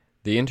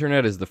The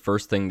internet is the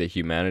first thing that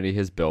humanity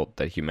has built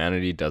that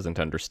humanity doesn't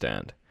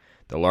understand.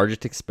 The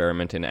largest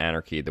experiment in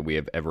anarchy that we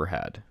have ever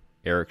had.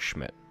 Eric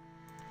Schmidt.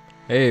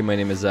 Hey, my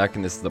name is Zach,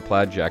 and this is the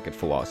Plaid Jacket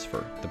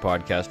Philosopher, the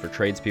podcast for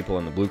tradespeople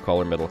and the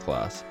blue-collar middle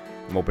class.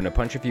 I'm hoping to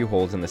punch a few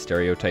holes in the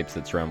stereotypes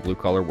that surround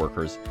blue-collar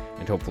workers,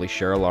 and hopefully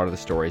share a lot of the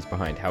stories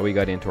behind how we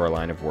got into our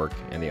line of work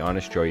and the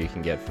honest joy you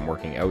can get from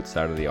working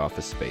outside of the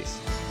office space.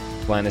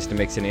 The plan is to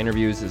mix in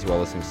interviews as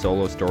well as some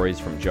solo stories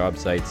from job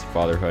sites,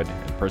 fatherhood,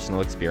 and personal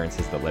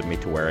experiences that led me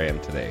to where I am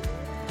today.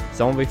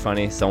 Some will be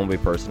funny, some will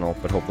be personal,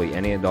 but hopefully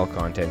any adult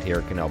content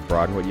here can help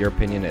broaden what your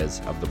opinion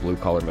is of the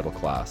blue-collar middle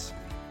class.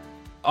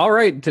 All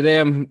right, today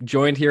I'm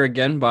joined here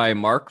again by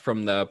Mark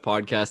from the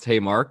podcast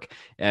Hey Mark,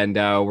 and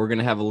we're going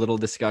to have a little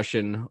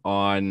discussion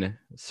on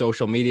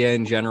social media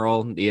in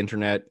general, the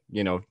internet,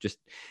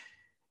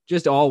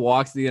 just all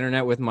walks of the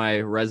internet with my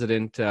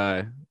resident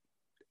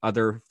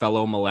other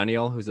fellow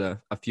millennial who's a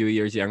few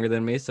years younger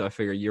than me. So I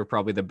figure you're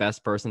probably the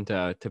best person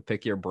to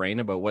pick your brain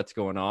about what's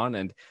going on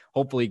and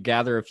hopefully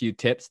gather a few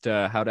tips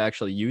to how to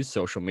actually use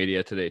social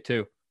media today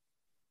too.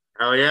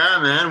 Oh yeah,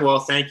 man. Well,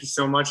 thank you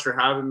so much for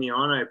having me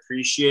on. I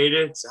appreciate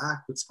it.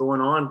 Zach, what's going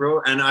on,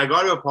 bro? And I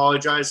got to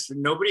apologize.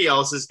 Nobody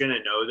else is going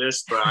to know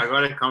this, but I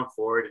got to come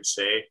forward and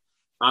say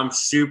I'm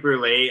super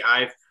late.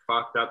 I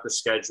fucked up the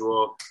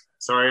schedule.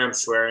 Sorry, I'm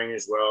swearing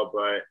as well,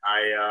 but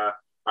I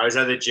was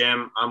at the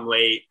gym. I'm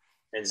late.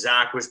 And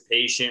Zach was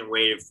patient,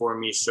 waited for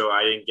me, so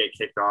I didn't get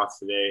kicked off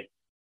today.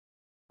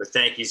 But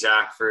thank you,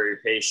 Zach, for your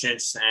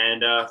patience.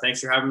 And thanks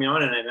for having me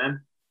on tonight,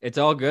 man. It's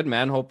all good,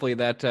 man. Hopefully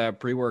that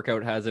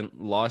pre-workout hasn't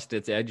lost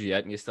its edge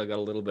yet, and you still got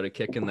a little bit of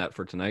kick in that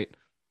for tonight.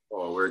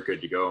 Oh, we're good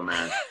to go,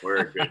 man.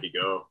 We're good to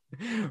go.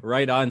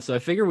 Right on. So I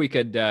figure we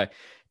could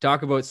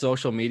talk about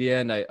social media,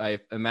 and I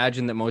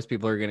imagine that most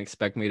people are going to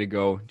expect me to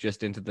go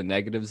just into the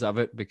negatives of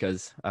it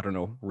because, I don't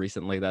know,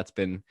 recently that's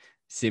been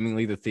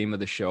seemingly the theme of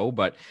the show.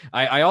 But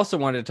I also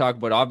wanted to talk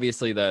about,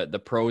 obviously,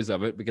 the pros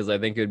of it, because I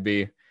think it'd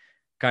be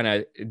kind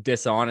of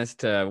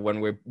dishonest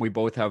when we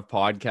both have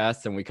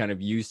podcasts and we kind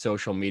of use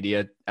social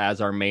media as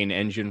our main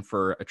engine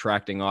for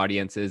attracting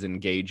audiences,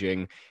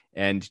 engaging,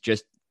 and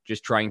just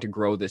trying to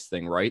grow this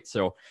thing, right?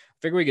 So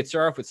I figure we could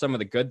start off with some of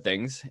the good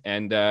things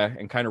and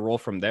kind of roll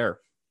from there.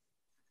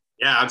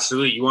 Yeah,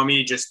 absolutely. You want me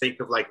to just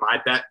think of my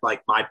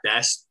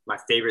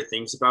favorite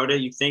things about it?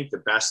 You think the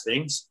best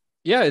things?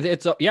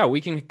 Yeah, we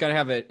can kind of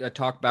have a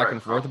talk back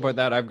and forth about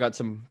that. I've got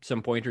some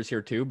pointers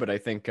here too, but I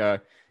think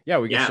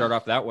we can start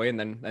off that way and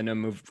then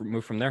move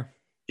from there.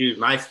 Dude,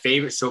 my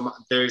favorite. So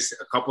there's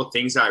a couple of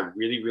things that I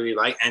really, really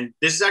like. And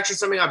this is actually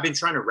something I've been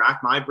trying to rack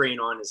my brain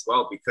on as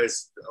well,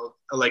 because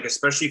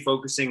especially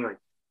focusing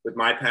with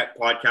my pet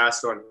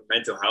podcast on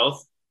mental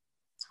health,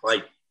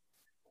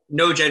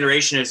 no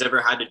generation has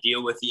ever had to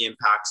deal with the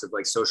impacts of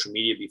social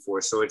media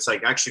before. So it's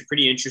actually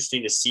pretty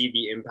interesting to see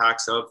the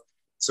impacts of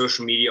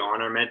social media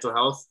on our mental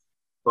health.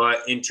 But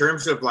in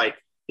terms of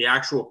the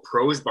actual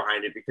pros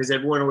behind it, because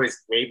everyone always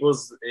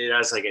labels it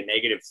as a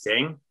negative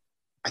thing,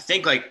 I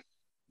think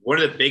one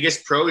of the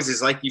biggest pros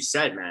is, like you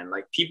said, man,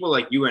 people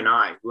like you and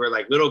I who are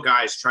little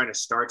guys trying to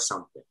start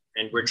something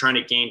and we're trying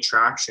to gain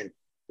traction.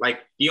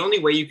 The only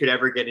way you could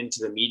ever get into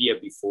the media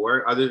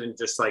before, other than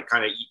just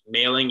kind of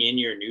mailing in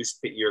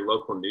your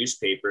local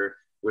newspaper,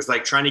 was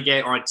trying to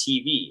get on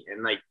TV.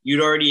 And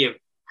you'd already have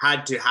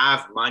had to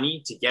have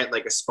money to get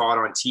a spot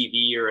on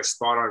TV or a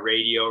spot on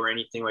radio or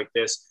anything like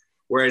this.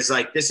 Whereas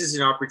this is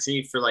an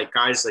opportunity for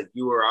guys like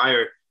you or I,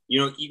 or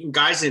even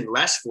guys in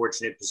less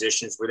fortunate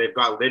positions where they've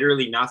got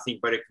literally nothing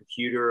but a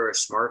computer or a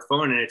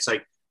smartphone, and it's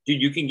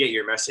dude, you can get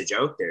your message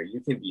out there.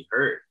 You can be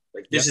heard.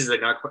 This is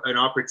an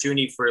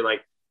opportunity for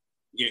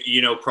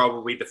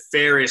probably the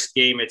fairest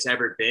game it's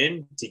ever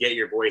been to get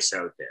your voice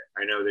out there.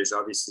 I know there's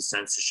obviously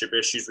censorship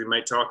issues we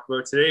might talk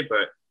about today,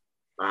 but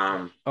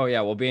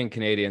being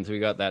Canadians, we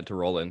got that to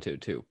roll into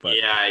too. But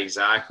yeah,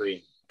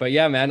 exactly. But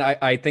yeah, man,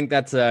 I think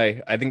that's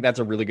a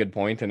really good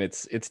point, and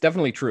it's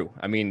definitely true.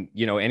 I mean,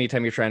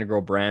 anytime you're trying to grow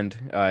a brand,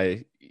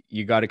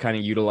 you got to kind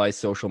of utilize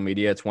social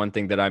media. It's one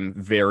thing that I'm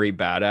very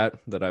bad at,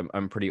 that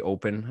I'm pretty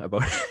open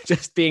about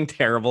just being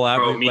terrible at.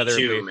 Bro, me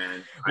too,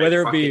 man.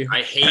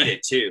 I hate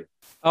it too.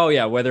 Oh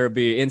yeah, whether it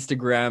be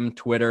Instagram,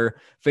 Twitter,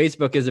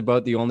 Facebook is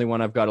about the only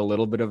one I've got a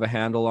little bit of a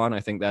handle on. I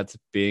think that's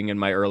being in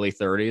my early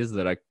 30s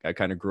that I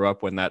kind of grew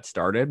up when that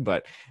started.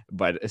 But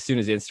as soon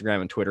as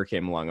Instagram and Twitter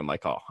came along, I'm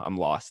like, oh, I'm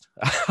lost.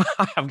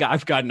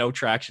 I've got no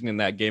traction in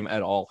that game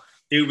at all.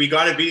 Dude, we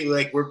got to be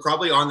we're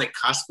probably on the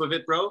cusp of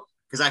it, bro.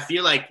 Because I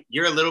feel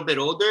you're a little bit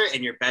older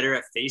and you're better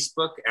at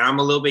Facebook, and I'm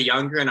a little bit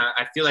younger and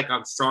I feel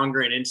I'm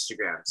stronger in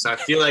Instagram. So I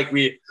feel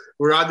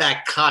we're on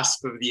that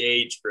cusp of the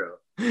age, bro.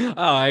 Oh,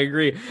 I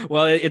agree.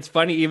 Well, it's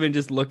funny even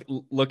just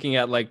looking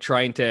at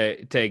trying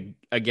to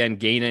again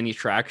gain any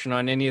traction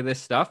on any of this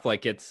stuff. I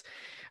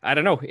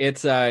don't know.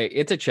 It's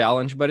a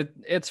challenge, but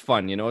it's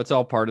fun. It's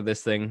all part of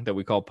this thing that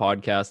we call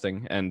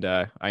podcasting. And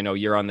I know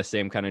you're on the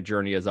same kind of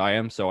journey as I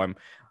am, so I'm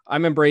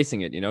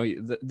embracing it.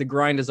 The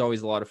grind is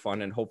always a lot of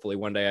fun, and hopefully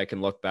one day I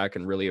can look back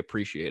and really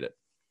appreciate it.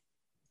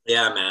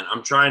 Yeah, man.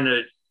 I'm trying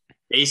to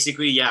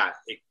basically, yeah,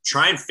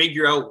 try and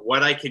figure out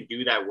what I can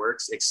do that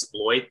works,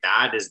 exploit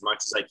that as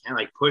much as I can,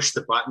 like push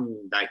the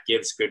button that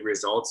gives good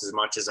results as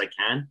much as I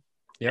can.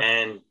 Yep.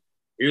 And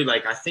dude,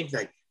 like, I think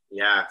like,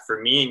 yeah,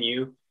 for me and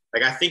you,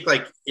 like, I think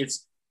like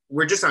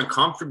we're just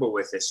uncomfortable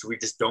with this. So we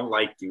just don't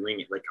like doing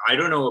it. Like, I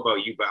don't know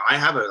about you, but I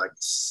have a like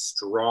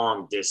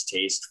strong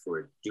distaste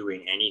for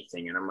doing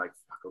anything. And I'm like,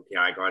 fuck, okay,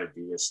 I got to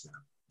do this now.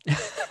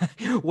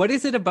 What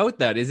is it about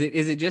that? Is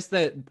it just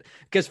that?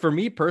 Because for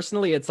me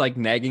personally, it's like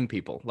nagging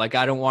people. Like,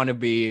 I don't want to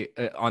be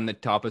on the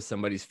top of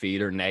somebody's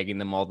feet or nagging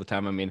them all the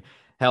time. I mean,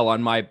 hell,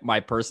 on my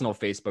personal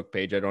Facebook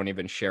page, I don't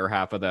even share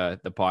half of the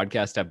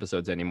podcast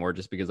episodes anymore,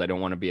 just because I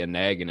don't want to be a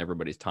nag in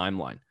everybody's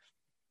timeline.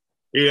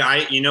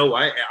 Yeah, you know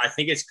what? I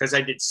think it's because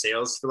I did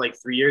sales for like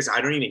 3 years. I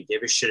don't even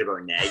give a shit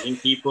about nagging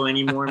people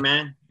anymore,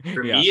 man.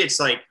 For me, it's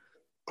like,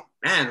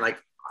 man, like,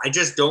 I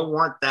just don't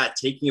want that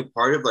taking a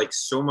part of like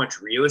so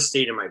much real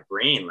estate in my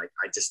brain. Like,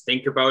 I just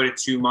think about it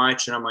too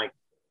much, and I'm like,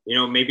 you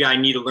know, maybe I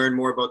need to learn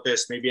more about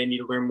this. Maybe I need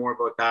to learn more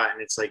about that.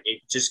 And it's like,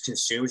 it just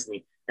consumes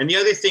me. And the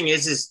other thing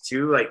is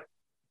too, like,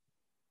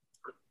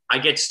 I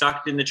get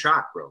stuck in the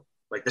trap, bro.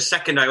 Like, the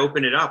second I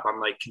open it up, I'm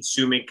like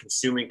consuming.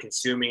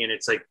 And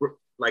it's like,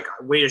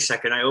 wait a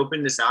second, I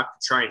opened this app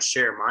to try and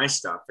share my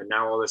stuff. And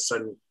now all of a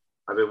sudden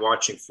I've been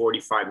watching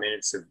 45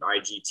 minutes of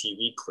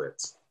IGTV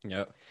clips.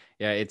 Yeah.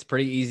 Yeah. It's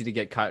pretty easy to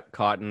get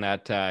caught in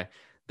that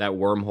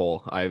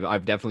wormhole.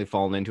 I've definitely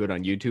fallen into it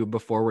on YouTube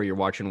before, where you're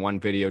watching one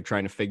video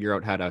trying to figure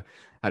out how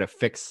to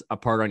fix a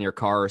part on your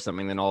car or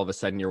something. Then all of a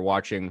sudden you're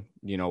watching,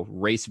 you know,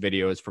 race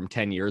videos from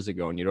 10 years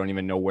ago, and you don't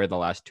even know where the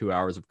last 2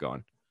 hours have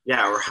gone.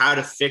 Yeah, or how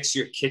to fix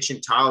your kitchen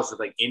tiles with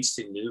like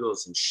instant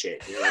noodles and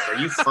shit. You're like, are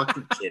you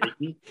fucking kidding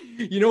me?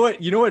 You know what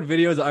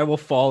videos I will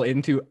fall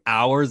into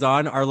hours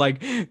on are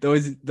like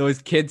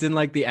those kids in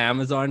like the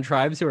Amazon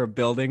tribes who are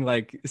building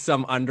like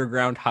some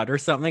underground hut or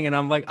something. And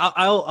I'm like,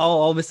 I'll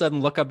all of a sudden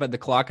look up at the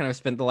clock, and I've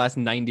spent the last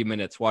 90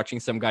 minutes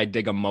watching some guy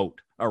dig a moat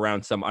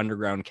around some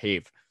underground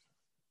cave.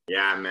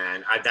 Yeah,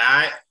 man.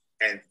 That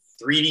and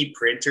 3D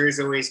printers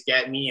always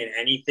get me, and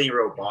anything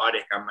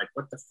robotic, I'm like,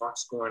 what the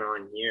fuck's going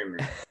on here,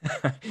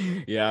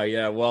 man?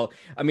 Yeah. Well,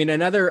 I mean,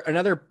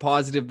 another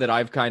positive that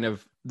I kind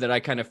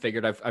of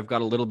figured, I've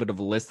got a little bit of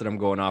a list that I'm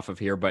going off of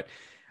here, but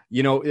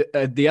you know,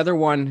 the other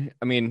one,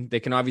 I mean,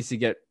 they can obviously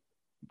get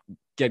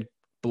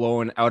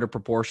blown out of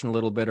proportion a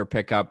little bit, or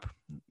pick up,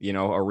 you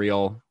know, a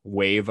real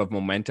wave of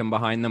momentum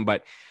behind them.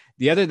 But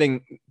the other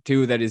thing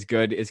too that is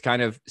good is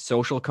kind of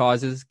social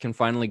causes can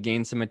finally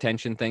gain some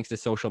attention thanks to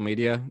social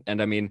media.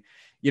 And I mean,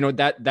 you know,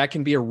 that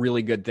can be a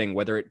really good thing,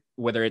 whether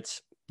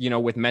it's, you know,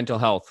 with mental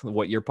health,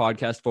 what your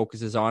podcast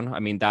focuses on. I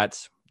mean,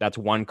 that's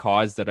one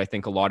cause that I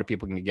think a lot of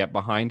people can get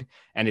behind.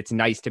 And it's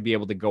nice to be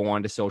able to go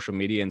onto social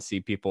media and see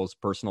people's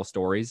personal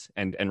stories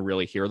and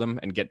really hear them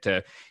and get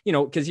to, you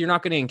know, because you're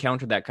not going to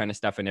encounter that kind of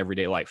stuff in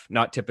everyday life,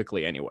 not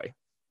typically anyway.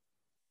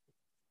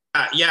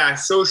 Yeah,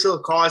 social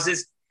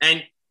causes.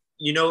 And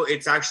you know,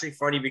 it's actually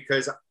funny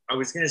because I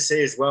was going to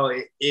say as well,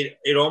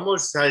 it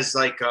almost has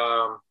like,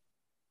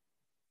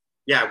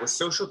 with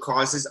social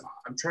causes,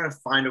 I'm trying to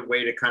find a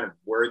way to kind of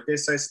word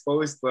this, I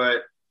suppose,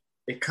 but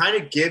it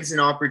kind of gives an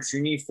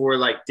opportunity for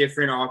like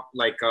different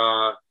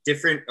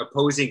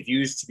opposing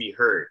views to be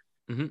heard.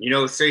 Mm-hmm. You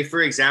know, say for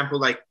example,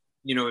 like,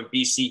 you know, in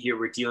BC here,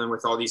 we're dealing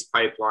with all these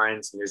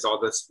pipelines, and there's all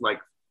this,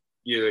 like,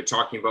 you're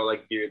talking about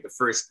like the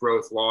first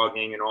growth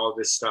logging and all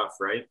this stuff,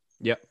 right?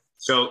 Yep.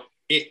 So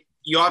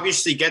you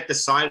obviously get the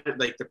side,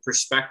 like the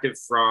perspective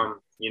from,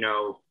 you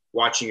know,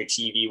 watching your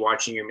TV,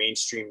 watching your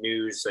mainstream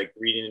news, like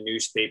reading a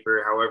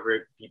newspaper,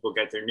 however people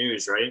get their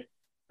news, right?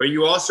 But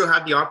you also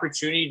have the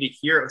opportunity to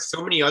hear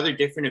so many other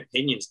different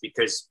opinions,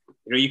 because,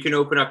 you know, you can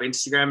open up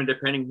Instagram, and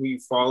depending who you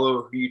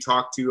follow, who you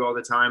talk to all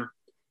the time,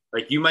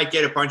 like you might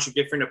get a bunch of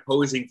different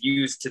opposing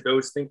views to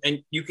those things.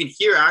 And you can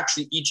hear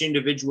actually each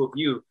individual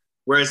view.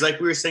 Whereas like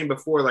we were saying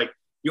before, like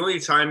the only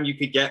time you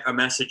could get a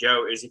message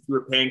out is if you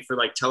were paying for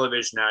like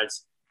television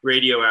ads,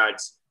 radio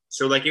ads.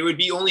 So like it would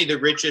be only the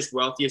richest,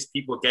 wealthiest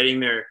people getting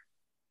their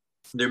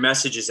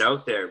messages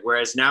out there.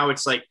 Whereas now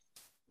it's like,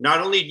 not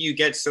only do you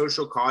get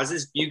social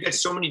causes, you get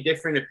so many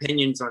different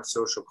opinions on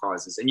social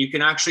causes, and you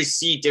can actually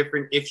see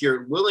different, if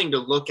you're willing to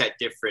look at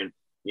different,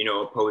 you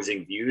know,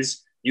 opposing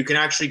views, you can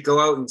actually go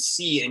out and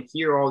see and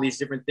hear all these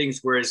different things.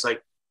 Whereas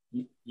like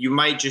you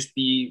might just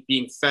be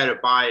being fed a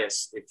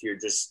bias if you're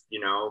just,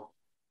 you know,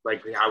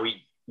 like how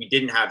we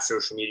didn't have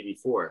social media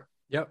before.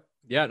 Yep.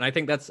 Yeah. And I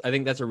think that's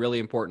a really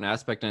important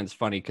aspect. And it's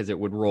funny because it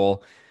would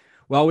roll.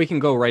 Well, we can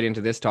go right into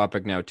this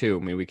topic now too.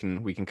 I mean,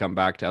 we can come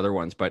back to other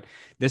ones, but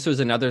this was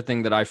another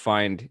thing that I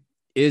find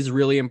is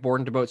really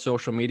important about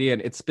social media.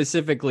 And it's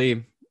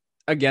specifically,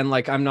 again,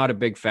 like I'm not a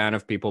big fan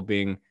of people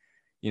being,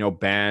 you know,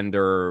 banned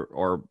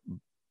or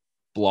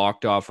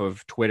blocked off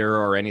of Twitter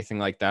or anything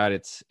like that.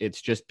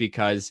 It's just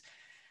because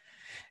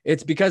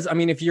I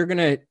mean, if you're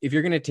going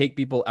to take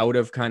people out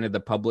of kind of the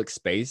public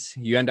space,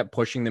 you end up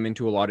pushing them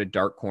into a lot of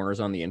dark corners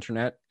on the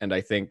internet. And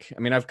I think, I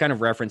mean, I've kind of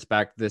referenced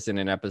back this in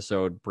an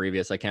episode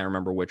previous, I can't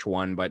remember which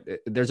one, but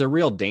there's a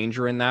real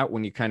danger in that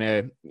when you kind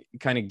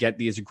of get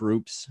these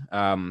groups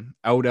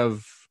out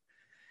of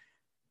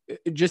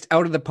just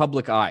out of the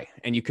public eye,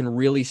 and you can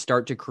really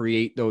start to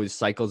create those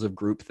cycles of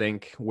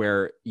groupthink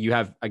where you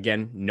have,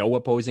 again, no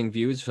opposing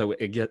views. So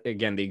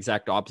again, the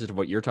exact opposite of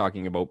what you're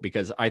talking about,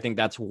 because I think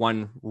that's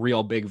one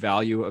real big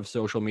value of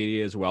social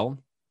media as well.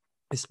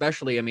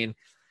 Especially, I mean,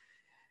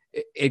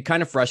 it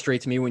kind of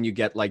frustrates me when you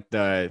get like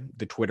the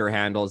Twitter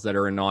handles that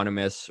are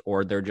anonymous,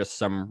 or they're just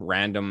some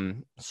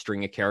random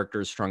string of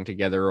characters strung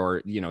together,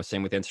 or, you know,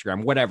 same with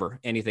Instagram, whatever,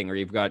 anything. Or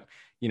you've got,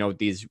 you know,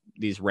 these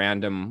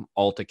random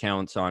alt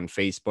accounts on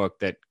Facebook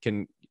that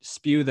can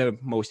spew the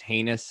most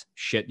heinous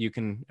shit you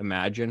can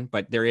imagine,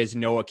 but there is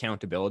no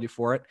accountability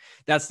for it.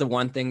 That's the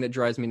one thing that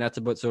drives me nuts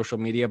about social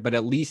media. But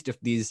at least if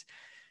these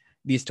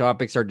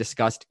topics are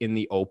discussed in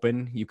the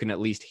open, you can at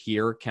least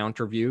hear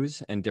counter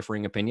views and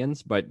differing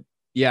opinions. But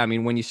yeah, I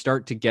mean, when you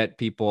start to get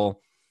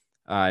people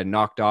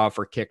knocked off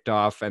or kicked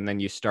off, and then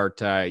you start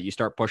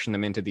pushing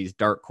them into these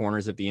dark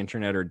corners of the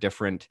internet, or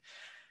different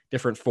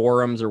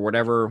forums, or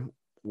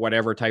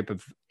whatever type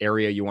of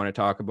area you want to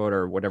talk about,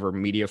 or whatever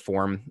media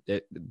form,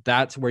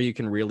 that's where you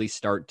can really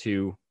start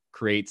to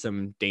create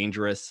some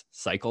dangerous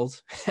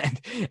cycles.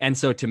 And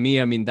so to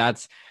me, I mean,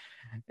 that's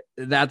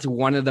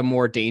one of the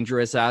more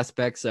dangerous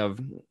aspects of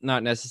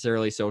not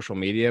necessarily social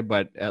media,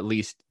 but at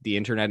least the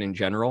internet in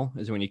general,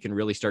 is when you can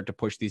really start to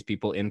push these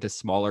people into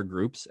smaller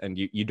groups, and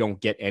you don't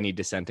get any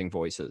dissenting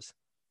voices.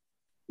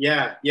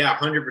 Yeah,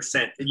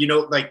 100%. You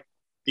know, like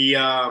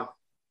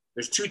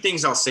there's two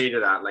things I'll say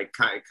to that, like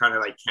kind of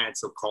like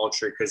cancel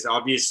culture, because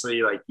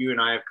obviously, like, you and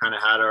I have kind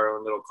of had our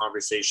own little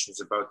conversations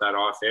about that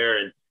off air,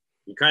 and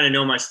you kind of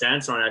know my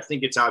stance on it. I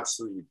think it's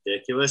absolutely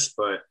ridiculous,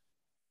 but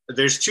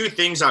there's two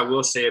things I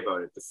will say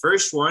about it. The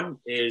first one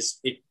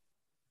is it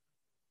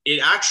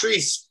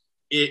actually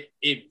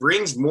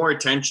brings more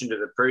attention to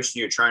the person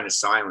you're trying to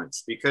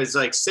silence, because,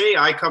 like, say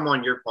I come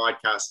on your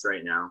podcast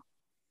right now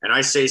and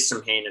I say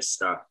some heinous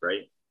stuff,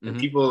 right? Mm-hmm. And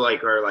people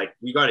are like,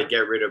 we got to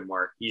get rid of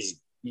Mark. He's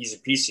a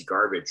piece of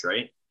garbage,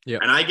 right? Yeah.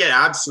 And I get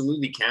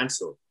absolutely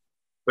canceled.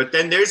 But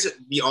then there's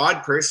the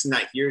odd person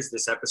that hears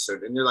this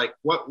episode and they're like,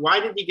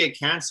 why did he get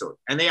canceled?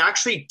 And they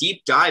actually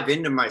deep dive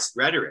into my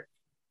rhetoric.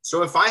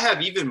 So if I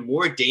have even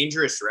more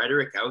dangerous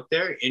rhetoric out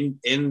there in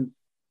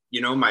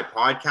you know, my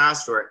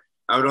podcast or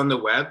out on the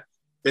web,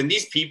 then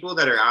these people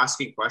that are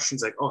asking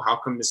questions like, oh, how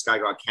come this guy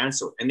got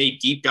canceled? And they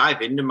deep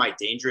dive into my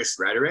dangerous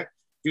rhetoric,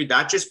 dude,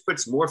 that just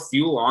puts more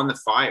fuel on the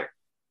fire.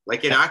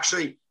 Like, it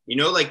actually, you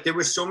know, like, there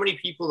were so many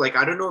people, like,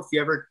 I don't know if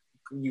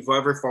you've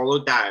ever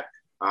followed that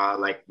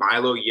like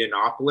Milo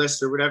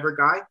Yiannopoulos or whatever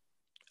guy.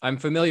 I'm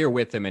familiar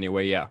with him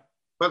anyway. Yeah.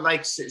 But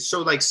like,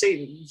 so like,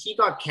 say he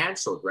got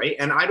canceled, right?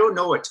 And I don't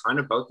know a ton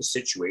about the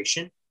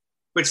situation,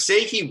 but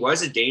say he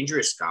was a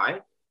dangerous guy.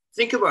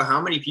 Think about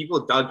how many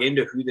people dug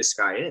into who this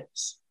guy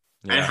is,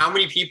 and how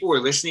many people were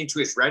listening to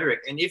his rhetoric.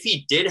 And if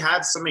he did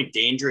have something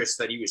dangerous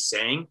that he was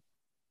saying,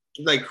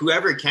 like,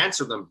 whoever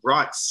canceled him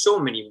brought so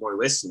many more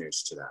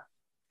listeners to that.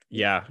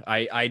 Yeah,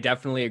 I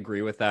definitely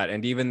agree with that.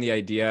 And even the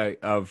idea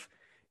of,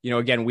 you know,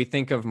 again, we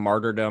think of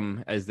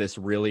martyrdom as this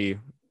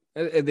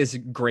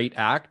great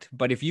act,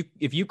 but if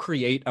you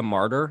create a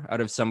martyr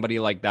out of somebody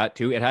like that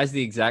too, it has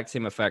the exact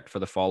same effect for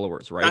the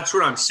followers, right? That's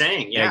what I'm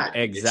saying. Yeah,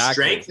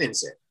 exactly. It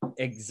strengthens it.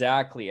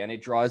 Exactly, and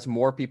it draws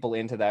more people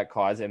into that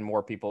cause and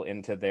more people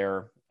into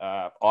their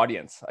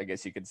audience, I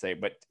guess you could say.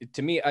 But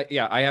to me,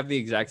 I have the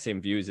exact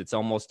same views.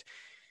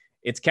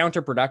 It's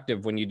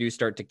counterproductive when you do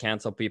start to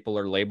cancel people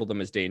or label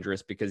them as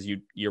dangerous, because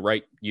you're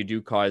right, you do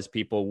cause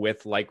people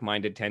with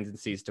like-minded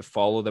tendencies to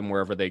follow them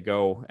wherever they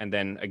go, and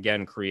then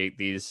again create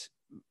these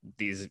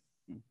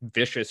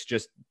vicious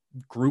just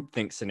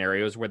groupthink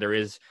scenarios where there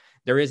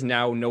is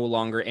now no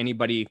longer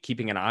anybody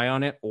keeping an eye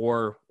on it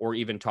or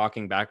even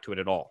talking back to it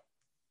at all.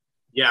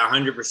 Yeah,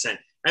 100%.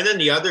 And then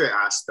the other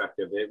aspect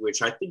of it,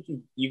 which I think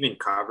you even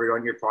covered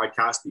on your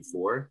podcast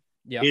before,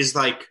 is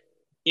like,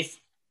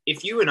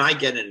 if you and I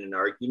get in an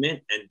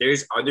argument and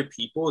there's other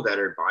people that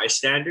are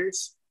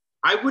bystanders,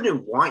 I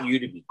wouldn't want you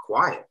to be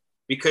quiet,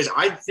 because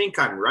I think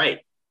I'm right.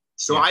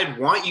 So I'd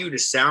want you to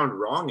sound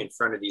wrong in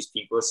front of these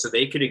people so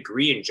they could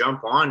agree and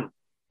jump on,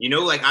 you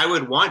know, like, I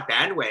would want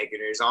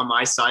bandwagoners on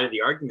my side of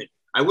the argument.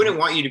 I wouldn't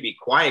want you to be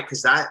quiet,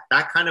 because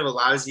that kind of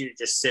allows you to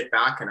just sit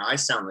back and I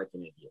sound like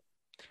an idiot.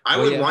 I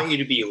would want you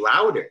to be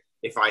louder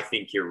if I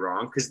think you're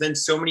wrong, because then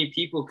so many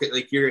people could,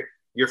 like,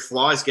 your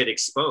flaws get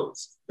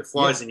exposed, the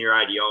flaws in your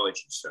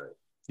ideology. Sorry.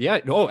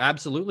 Yeah, no,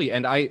 absolutely.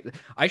 And I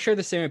share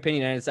the same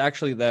opinion. And it's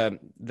actually the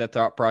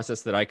thought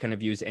process that I kind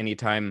of use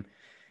anytime,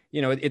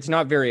 you know, it's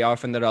not very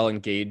often that I'll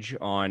engage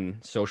on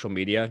social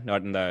media,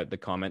 not in the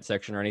comment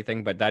section or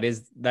anything, but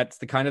that's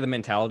the kind of the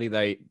mentality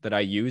that I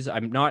use.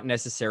 I'm not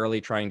necessarily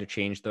trying to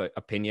change the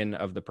opinion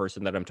of the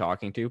person that I'm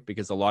talking to,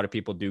 because a lot of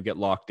people do get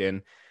locked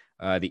in.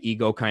 The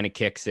ego kind of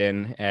kicks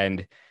in,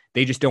 and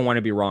they just don't want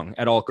to be wrong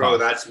at all costs. Bro,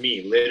 that's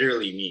me,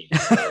 literally me.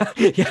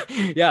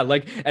 yeah,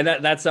 like, and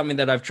that's something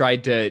that I've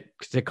tried to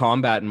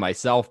combat in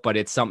myself, but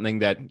it's something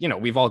that, you know,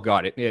 we've all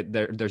got it.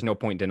 There's no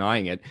point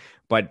denying it.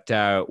 But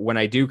when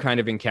I do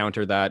kind of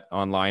encounter that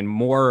online,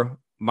 more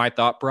my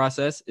thought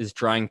process is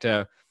trying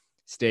to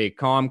stay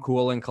calm,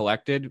 cool, and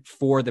collected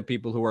for the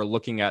people who are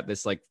looking at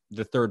this, like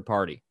the third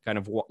party, kind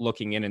of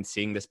looking in and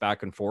seeing this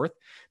back and forth,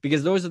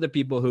 because those are the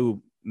people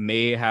who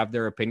may have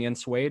their opinion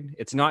swayed.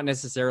 It's not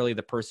necessarily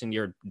the person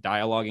you're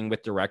dialoguing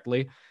with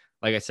directly.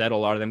 Like I said, a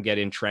lot of them get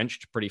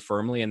entrenched pretty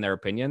firmly in their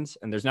opinions,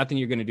 and there's nothing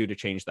you're going to do to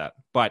change that.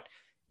 But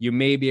you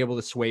may be able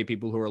to sway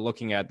people who are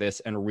looking at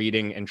this and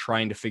reading and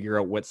trying to figure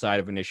out what side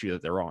of an issue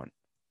that they're on.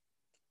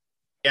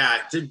 Yeah.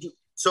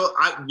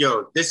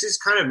 So this is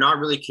kind of not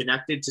really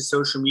connected to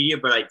social media,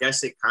 but I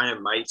guess it kind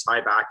of might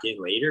tie back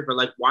in later. But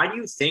like, why do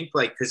you think,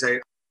 like, because I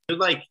feel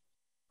like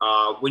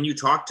when you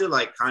talk to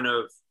like kind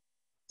of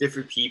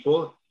different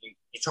people,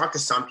 you talk to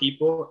some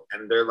people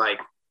and they're like,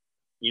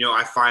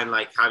 I find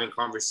like having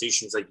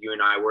conversations like you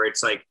and I, where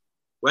it's like,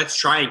 let's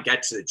try and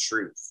get to the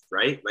truth,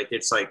 right? Like,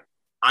 it's like,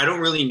 I don't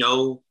really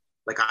know.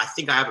 Like, I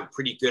think I have a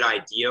pretty good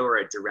idea or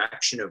a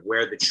direction of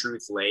where the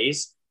truth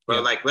lays,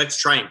 but like, let's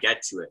try and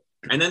get to it.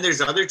 And then there's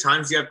other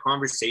times you have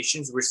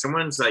conversations where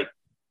someone's like,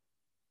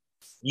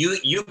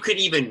 you could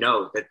even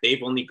know that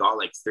they've only got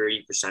like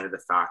 30% of the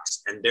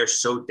facts and they're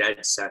so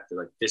dead set. They're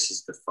like, this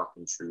is the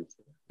fucking truth.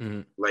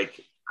 Mm-hmm. Like,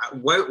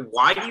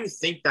 why do you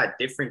think that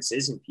difference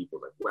is in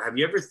people? Like, have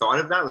you ever thought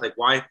of that? Like,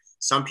 why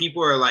some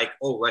people are like,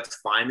 oh, let's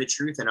find the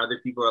truth, and other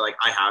people are like,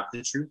 I have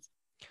the truth.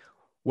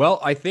 Well,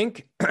 I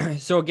think,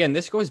 so again,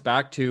 this goes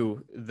back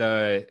to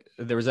there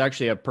was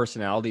actually a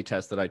personality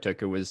test that I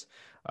took. It was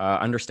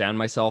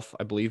understandmyself,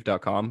 I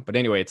believe.com. But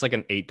anyway, it's like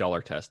an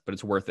 $8 test, but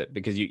it's worth it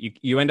because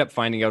you end up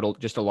finding out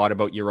just a lot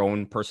about your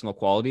own personal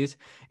qualities.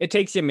 It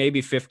takes you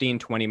maybe 15,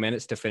 20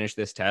 minutes to finish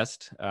this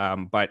test.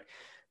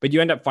 But you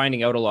end up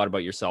finding out a lot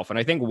about yourself. And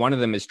I think one of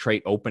them is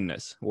trait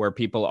openness, where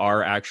people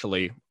are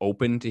actually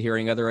open to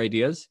hearing other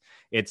ideas.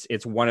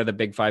 It's one of the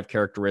big 5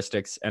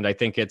 characteristics. And I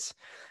think it's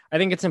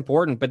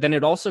important. But then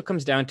it also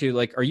comes down to,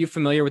 like, are you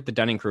familiar with the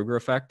Dunning-Kruger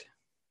effect?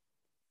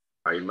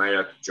 You might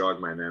have to jog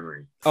my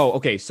memory. Oh,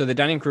 okay. So the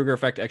Dunning-Kruger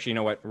effect, actually, you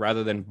know what?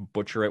 Rather than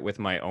butcher it with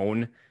my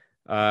own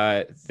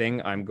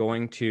thing, I'm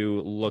going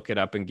to look it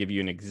up and give you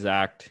an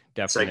exact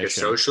definition. It's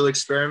like a social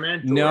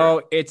experiment?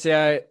 No, it's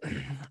a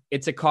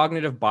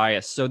cognitive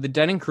bias. So the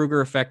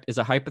Dunning-Kruger effect is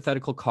a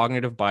hypothetical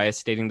cognitive bias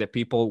stating that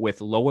people with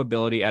low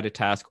ability at a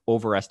task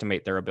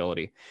overestimate their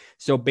ability.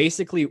 So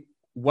basically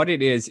what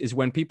it is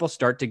when people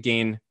start to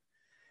gain,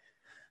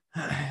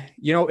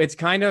 it's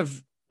kind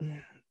of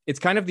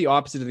the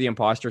opposite of the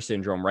imposter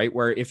syndrome, right?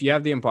 Where if you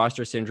have the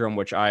imposter syndrome,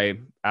 which I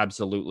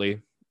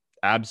absolutely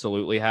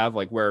have,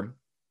 like, where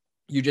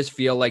you just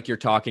feel like you're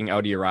talking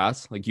out of your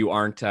ass. Like you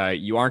aren't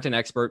an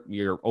expert.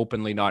 You're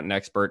openly not an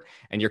expert,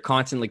 and you're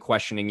constantly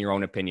questioning your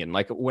own opinion.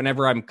 Like,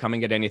 whenever I'm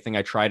coming at anything,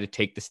 I try to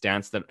take the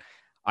stance that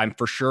I'm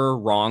for sure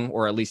wrong,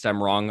 or at least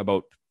I'm wrong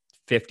about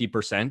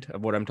 50%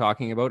 of what I'm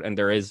talking about. And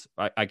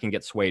I can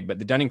get swayed. But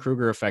the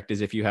Dunning-Kruger effect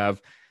is if you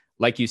have,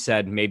 like you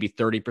said, maybe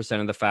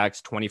 30% of the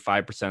facts,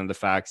 25% of the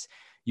facts,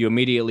 you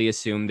immediately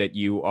assume that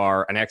you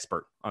are an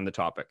expert on the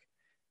topic.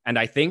 And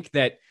I think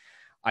that,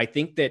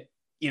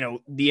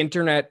 the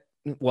internet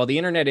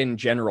in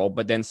general,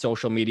 but then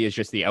social media is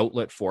just the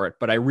outlet for it.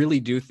 But I really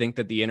do think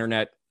that the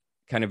internet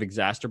kind of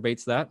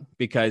exacerbates that,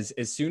 because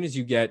as soon as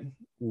you get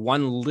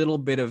one little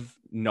bit of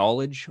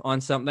knowledge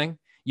on something,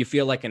 you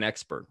feel like an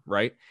expert,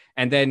 right?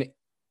 And then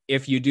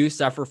if you do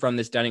suffer from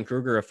this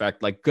Dunning-Kruger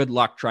effect, like, good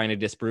luck trying to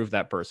disprove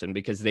that person,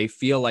 because they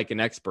feel like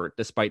an expert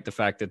despite the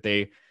fact that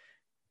they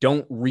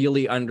don't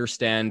really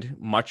understand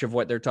much of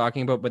what they're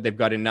talking about, but they've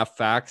got enough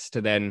facts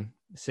to then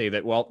say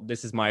that, well,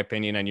 this is my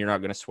opinion and you're not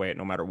going to sway it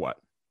no matter what.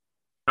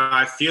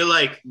 I feel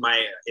like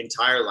my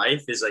entire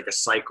life is like a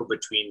cycle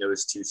between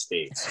those two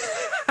states.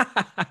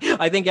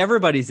 I think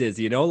everybody's is,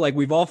 like,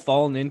 we've all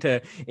fallen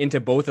into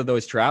both of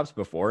those traps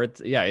before.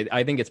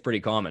 I think it's pretty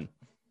common.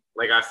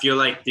 Like, I feel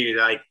like, dude,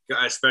 like,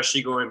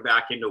 especially going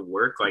back into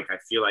work, like, I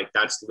feel like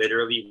that's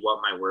literally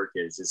what my work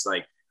is. It's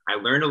like, I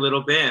learn a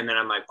little bit and then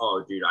I'm like,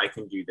 oh, dude, I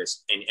can do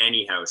this in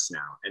any house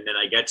now. And then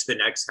I get to the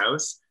next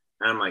house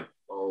and I'm like,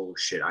 oh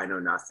shit, I know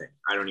nothing.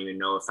 I don't even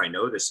know if I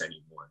know this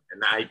anymore.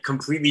 And I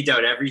completely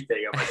doubt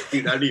everything. I'm like,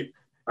 dude, I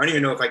don't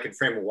even know if I can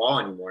frame a wall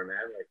anymore, man.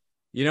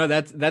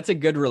 Like, that's a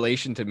good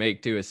relation to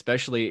make too,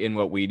 especially in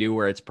what we do,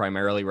 where it's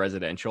primarily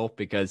residential,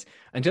 because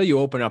until you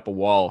open up a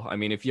wall, I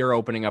mean, if you're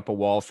opening up a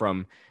wall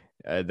from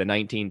the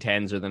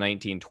 1910s or the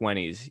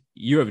 1920s,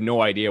 you have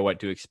no idea what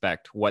to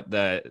expect, what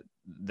the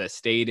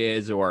state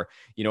is, or,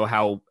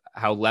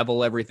 how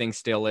level everything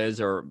still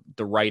is, or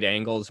the right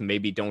angles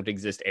maybe don't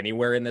exist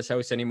anywhere in this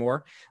house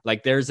anymore.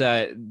 Like, there's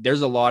a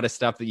lot of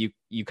stuff that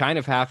you kind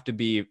of have to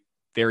be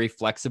very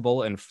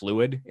flexible and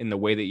fluid in the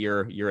way that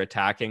you're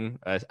attacking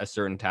a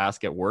certain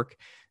task at work.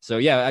 So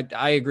yeah,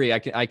 I agree.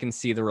 I can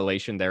see the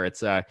relation there.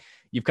 It's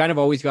you've kind of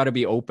always got to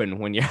be open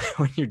when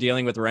you're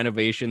dealing with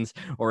renovations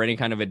or any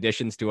kind of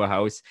additions to a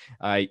house.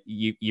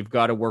 You've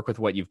got to work with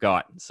what you've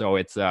got. So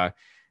it's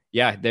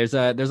there's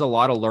a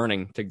lot of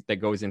learning that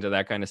goes into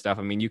that kind of stuff.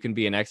 I mean, you can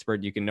be an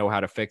expert, you can know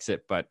how to fix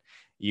it, but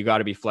you got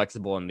to be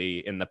flexible in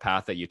the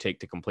path that you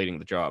take to completing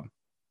the job.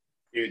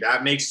 Dude,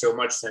 that makes so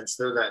much sense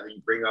though that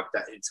you bring up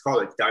that it's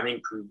called a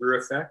Dunning-Kruger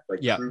effect. Like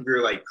Yeah.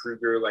 Kruger, like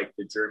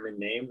the German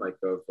name, like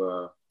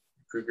of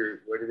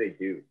Kruger. What do they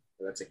do?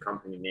 That's a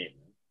company name.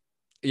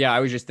 Yeah, I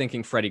was just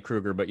thinking Freddy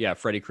Krueger, but yeah,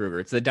 Freddy Krueger.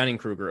 It's the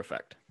Dunning-Kruger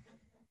effect.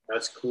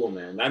 That's cool,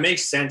 man. That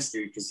makes sense,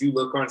 dude. Because you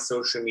look on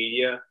social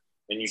media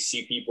and you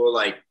see people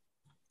like,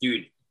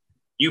 dude,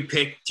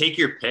 take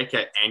your pick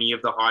at any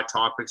of the hot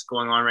topics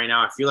going on right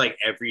now. I feel like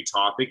every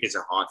topic is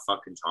a hot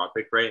fucking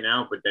topic right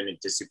now, but then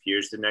it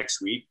disappears the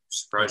next week.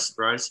 Surprise,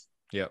 surprise.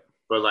 Yep.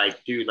 But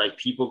like, dude, like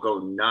people go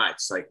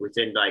nuts. Like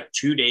within like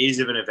 2 days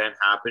of an event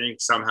happening,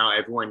 somehow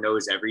everyone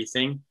knows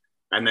everything.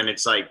 And then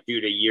it's like,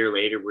 dude, a year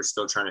later, we're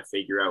still trying to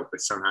figure out, but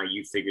somehow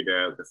you figured it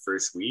out the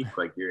first week.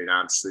 Like you're an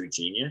absolute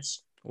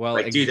genius. Well,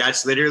 like, dude,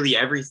 that's literally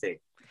everything.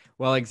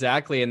 Well,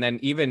 exactly. And then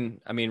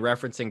even, I mean,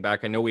 referencing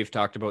back, I know we've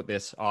talked about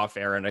this off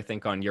air and I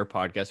think on your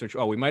podcast, which,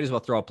 we might as well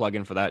throw a plug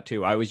in for that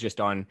too. I was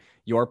just on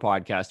your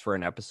podcast for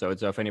an episode.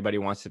 So if anybody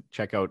wants to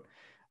check out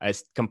a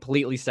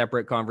completely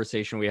separate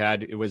conversation we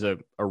had, it was a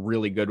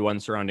really good one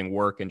surrounding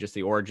work and just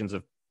the origins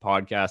of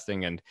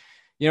podcasting. And,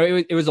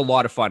 it was a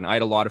lot of fun. I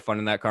had a lot of fun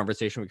in that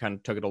conversation. We kind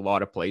of took it a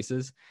lot of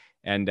places.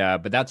 And,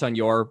 but that's on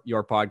your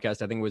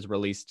podcast. I think it was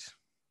released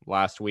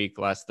last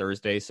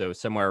Thursday. So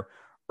somewhere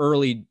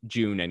early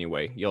June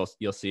anyway, you'll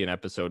see an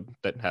episode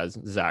that has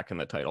Zach in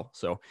the title.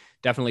 So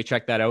definitely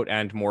check that out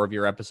and more of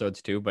your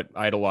episodes too. But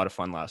I had a lot of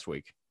fun last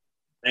week.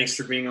 Thanks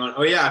for being on.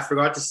 Oh yeah, I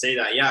forgot to say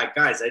that. Yeah,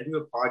 guys, I do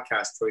a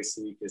podcast twice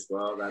a week as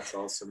well. That's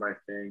also my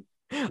thing.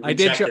 I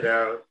did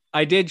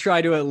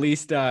try to at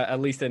least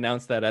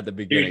announce that at the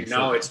beginning. Dude,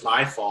 no, it's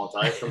my fault.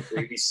 I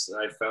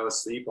fell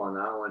asleep on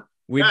that one.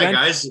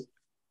 Guys.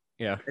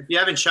 Yeah. If you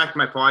haven't checked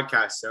my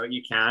podcast out,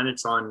 you can.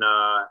 It's on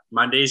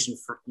Mondays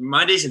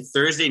and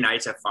Thursday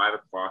nights at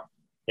 5:00.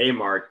 Hey,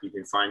 Mark, you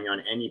can find me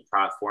on any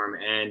platform.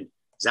 And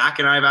Zach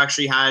and I have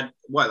actually had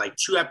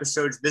 2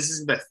 episodes. This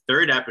is the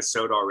 3rd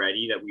episode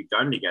already that we've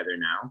done together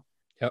now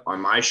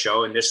on my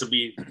show. And is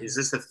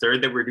this the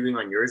 3rd that we're doing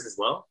on yours as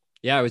well?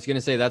 Yeah, I was going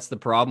to say that's the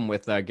problem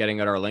with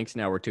getting at our links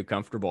now. We're too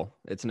comfortable.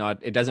 It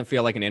doesn't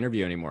feel like an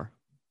interview anymore.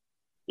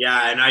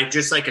 Yeah, and I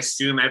just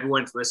assume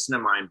everyone's listening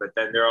to mine, but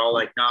then they're all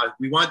like, "No,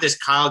 we want this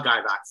Kyle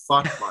guy back."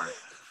 Fuck Mark.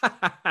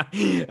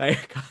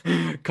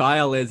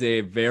 Kyle is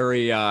a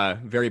very,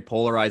 very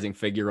polarizing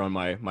figure on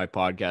my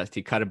podcast.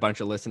 He cut a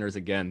bunch of listeners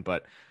again,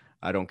 but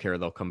I don't care.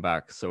 They'll come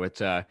back. So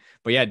but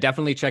yeah,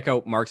 definitely check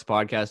out Mark's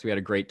podcast. We had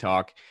a great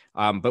talk.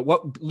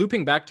 But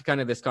looping back to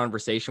kind of this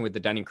conversation with the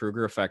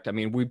Dunning-Kruger effect. I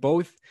mean, we've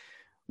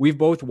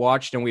both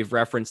watched and we've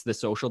referenced The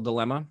Social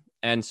Dilemma.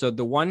 And so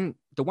the one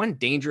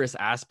dangerous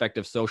aspect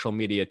of social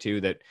media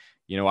too, that,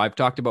 I've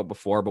talked about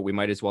before, but we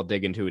might as well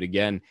dig into it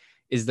again,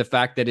 is the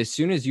fact that as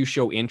soon as you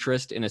show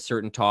interest in a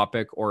certain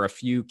topic or a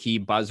few key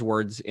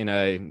buzzwords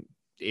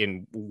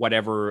in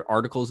whatever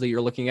articles that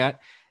you're looking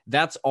at,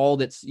 that's all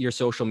that's your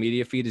social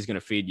media feed is going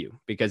to feed you,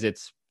 because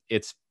it's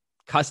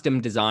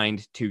custom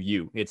designed to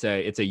you. It's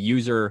a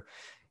user,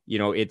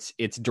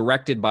 it's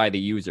directed by the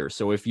user.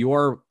 So if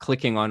you're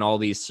clicking on all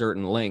these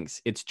certain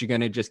links, it's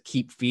going to just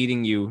keep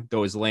feeding you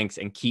those links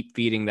and keep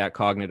feeding that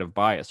cognitive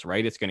bias,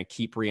 right? It's going to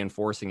keep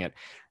reinforcing it.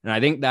 And I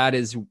think that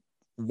is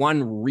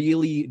one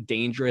really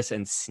dangerous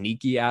and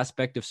sneaky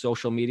aspect of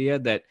social media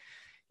that,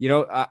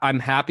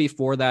 I'm happy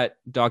for that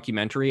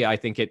documentary. I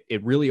think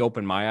it really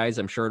opened my eyes.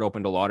 I'm sure it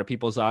opened a lot of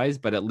people's eyes,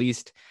 but at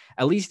least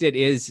it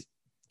is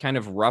kind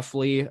of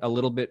roughly a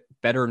little bit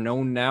better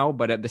known now.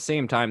 But at the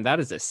same time, that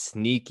is a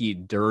sneaky,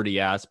 dirty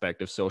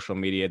aspect of social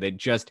media that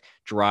just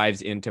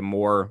drives into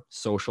more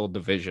social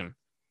division.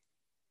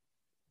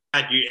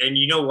 And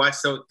you know what?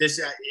 So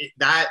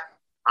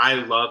I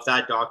love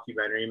that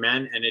documentary,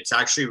 man. And it's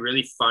actually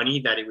really funny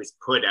that it was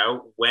put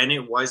out when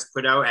it was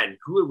put out and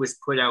who it was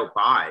put out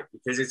by,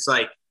 because it's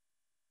like,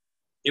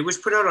 it was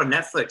put out on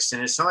Netflix,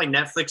 and it's not like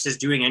Netflix is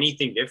doing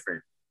anything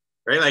different,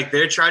 right? Like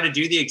they're trying to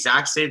do the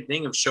exact same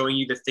thing of showing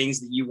you the things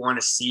that you want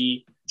to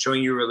see,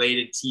 showing you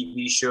related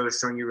TV shows,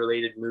 showing you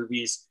related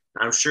movies.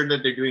 And I'm sure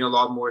that they're doing a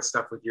lot more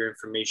stuff with your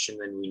information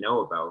than we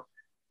know about.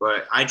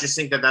 But I just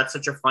think that that's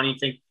such a funny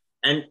thing.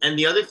 And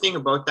the other thing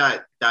about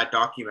that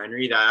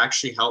documentary that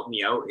actually helped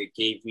me out, it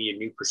gave me a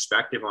new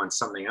perspective on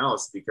something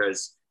else,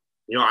 because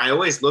I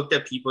always looked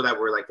at people that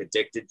were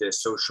addicted to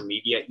social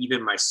media,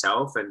 even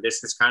myself. And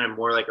this was kind of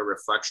more like a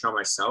reflection on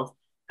myself.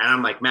 And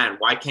I'm like, man,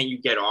 why can't you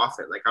get off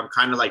it? I'm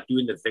kind of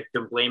doing the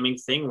victim blaming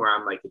thing where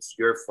I'm like, it's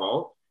your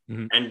fault.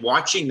 Mm-hmm. And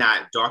watching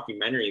that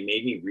documentary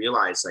made me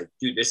realize,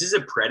 dude, this is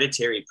a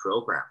predatory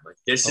program.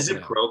 This is a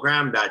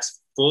program that's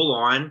full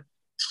on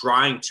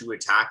trying to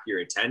attack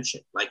your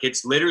attention.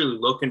 It's literally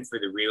looking for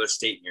the real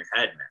estate in your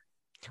head, man.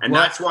 And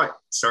that's why,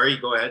 sorry,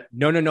 go ahead.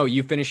 No,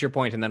 you finish your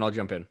point and then I'll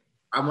jump in.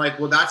 I'm like,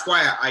 well, that's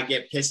why I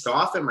get pissed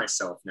off at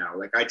myself now.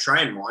 I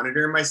try and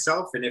monitor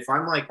myself. And if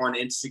I'm on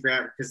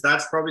Instagram, because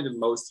that's probably the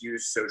most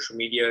used social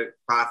media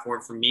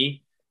platform for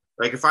me.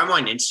 If I'm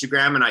on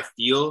Instagram and I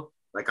feel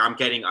like I'm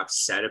getting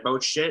upset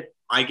about shit,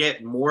 I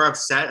get more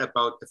upset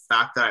about the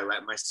fact that I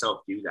let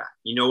myself do that.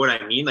 You know what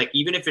I mean?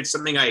 Even if it's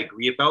something I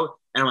agree about,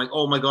 And I'm like,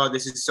 oh my God,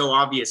 this is so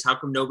obvious. How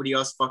come nobody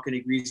else fucking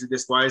agrees with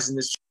this? Why isn't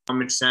this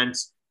common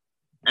sense?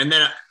 And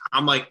then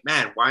I'm like,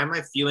 man, why am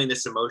I feeling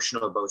this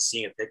emotional about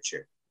seeing a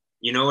picture?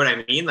 You know what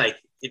I mean? Like,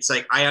 it's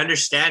like, I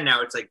understand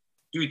now. It's like,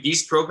 dude,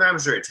 these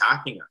programs are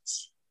attacking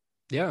us.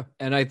 Yeah.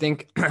 And I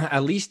think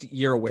at least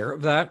you're aware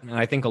of that. And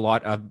I think a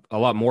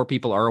lot more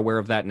people are aware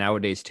of that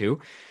nowadays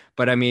too.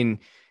 But I mean,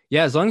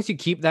 yeah, as long as you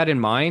keep that in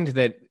mind,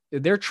 that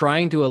they're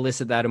trying to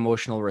elicit that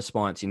emotional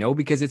response,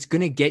 because it's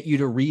going to get you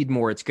to read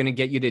more. It's going to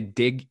get you to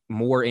dig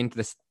more into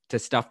this, to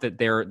stuff that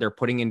they're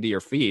putting into your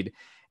feed.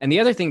 And the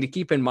other thing to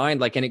keep in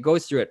mind, and it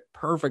goes through it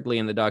perfectly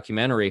in the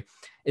documentary,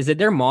 is that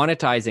they're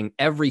monetizing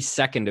every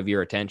second of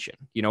your attention,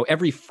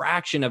 every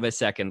fraction of a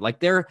second. Like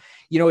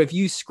if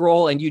you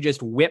scroll and you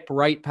just whip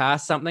right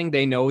past something,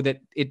 they know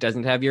that it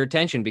doesn't have your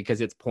attention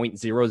because it's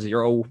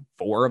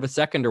 0.004 of a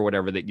second or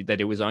whatever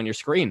that it was on your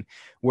screen.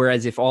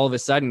 Whereas if all of a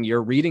sudden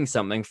you're reading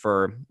something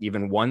for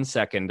even 1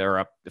 second or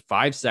up to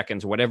 5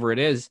 seconds, whatever it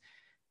is,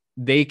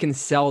 they can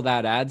sell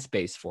that ad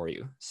space for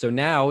you. So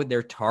now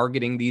they're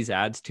targeting these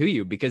ads to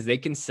you because they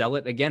can sell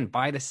it again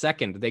by the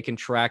second. They can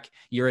track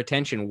your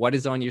attention, what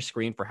is on your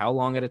screen for how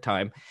long at a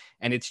time.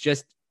 And it's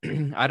just,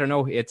 I don't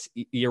know,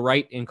 you're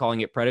right in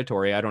calling it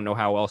predatory. I don't know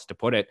how else to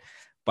put it,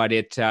 but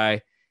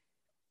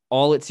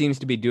all it seems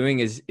to be doing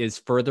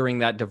is furthering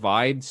that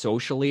divide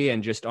socially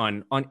and just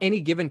on any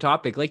given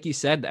topic, like you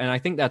said. And I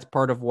think that's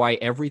part of why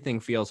everything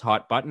feels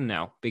hot button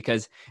now,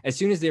 because as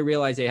soon as they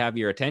realize they have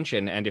your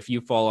attention, and if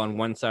you fall on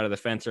one side of the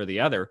fence or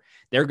the other,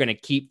 they're going to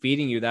keep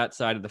feeding you that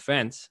side of the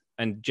fence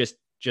and just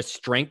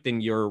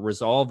strengthen your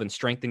resolve and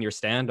strengthen your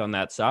stand on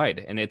that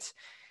side. And it's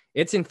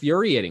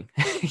infuriating,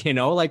 and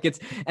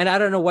I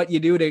don't know what you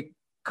do to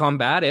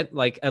combat it.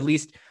 Like, at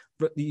least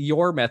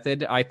your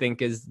method, I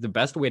think, is the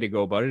best way to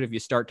go about it. If you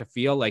start to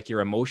feel like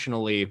you're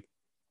emotionally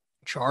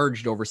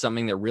charged over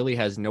something that really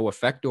has no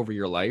effect over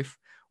your life,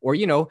 or,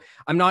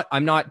 I'm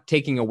not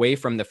taking away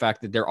from the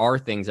fact that there are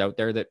things out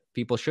there that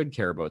people should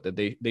care about, that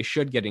they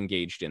should get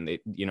engaged in,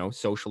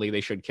 socially they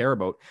should care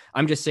about.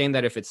 I'm just saying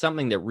that if it's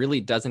something that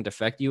really doesn't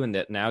affect you and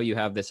that now you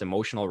have this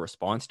emotional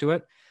response to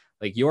it,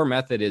 like, your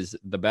method is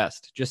the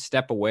best. Just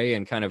step away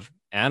and kind of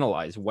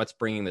analyze what's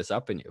bringing this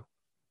up in you.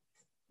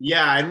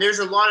 Yeah, and there's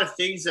a lot of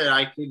things that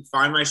I can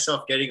find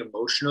myself getting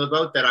emotional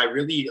about that I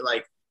really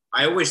like.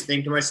 I always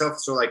think to myself,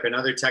 so like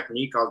another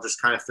technique, I'll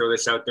just kind of throw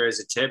this out there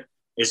as a tip,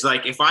 is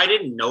like, if I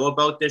didn't know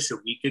about this a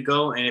week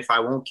ago and if I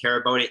won't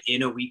care about it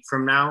in a week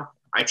from now,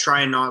 I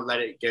try and not let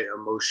it get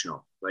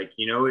emotional. Like,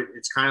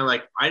 it's kind of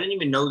like, I didn't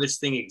even know this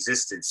thing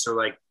existed. So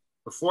like,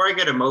 before I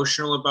get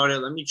emotional about it,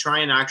 let me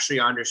try and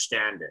actually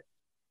understand it.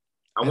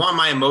 I want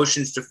my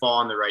emotions to fall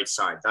on the right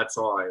side. That's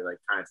all I like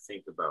kind of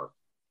think about.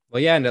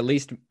 Well, yeah, and at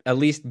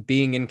least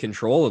being in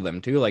control of them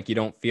too. Like, you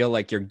don't feel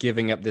like you're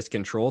giving up this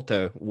control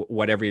to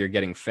whatever you're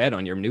getting fed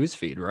on your news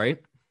feed,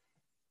 right?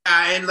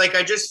 Yeah, and like,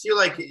 I just feel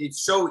like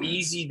it's so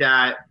easy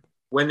that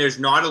when there's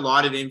not a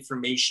lot of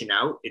information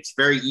out, it's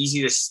very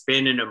easy to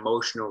spin an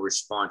emotional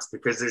response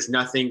because there's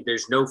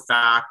no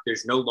fact,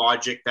 there's no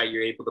logic that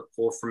you're able to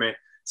pull from it.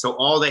 So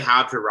all they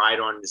have to ride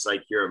on is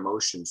like your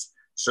emotions.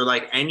 So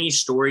like, any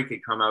story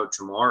could come out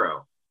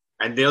tomorrow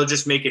and they'll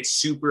just make it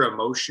super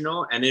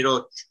emotional, and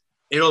it'll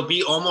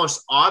be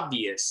almost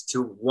obvious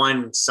to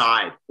one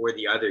side or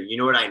the other. You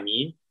know what I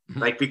mean?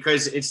 Like,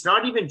 because it's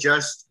not even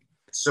just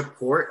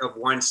support of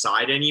one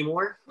side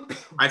anymore.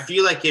 I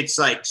feel like it's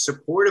like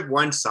support of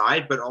one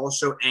side, but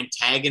also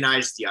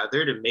antagonize the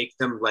other to make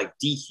them like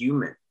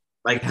dehuman.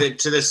 Like,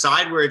 to the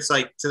side where it's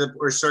like to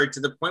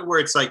the point where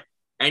it's like,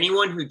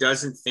 anyone who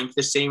doesn't think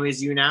the same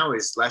as you now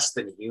is less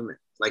than human.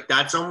 Like,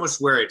 that's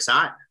almost where it's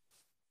at.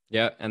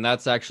 Yeah. And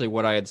that's actually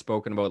what I had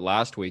spoken about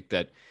last week,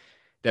 that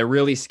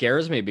really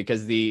scares me,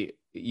 because the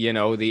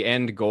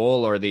end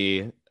goal, or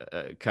the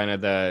kind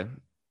of the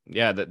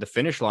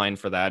finish line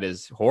for that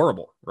is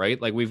horrible,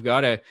 right? Like, we've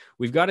got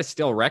to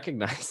still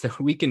recognize that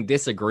we can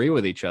disagree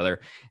with each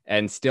other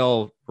and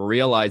still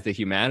realize the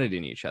humanity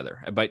in each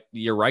other. But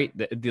you're right,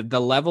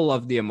 the level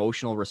of the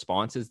emotional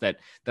responses that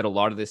a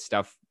lot of this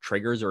stuff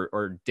triggers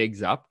or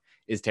digs up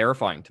is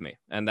terrifying to me.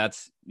 And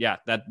that's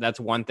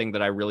one thing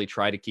that I really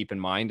try to keep in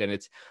mind. And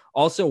it's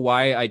also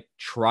why I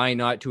try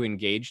not to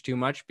engage too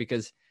much,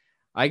 because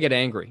I get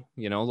angry,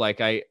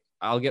 like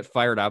I'll get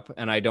fired up,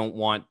 and I don't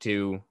want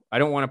to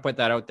put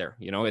that out there.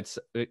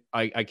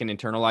 I can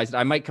internalize it.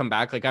 I might come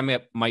back, like I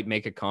might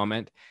make a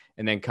comment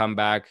and then come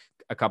back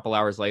a couple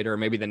hours later, or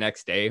maybe the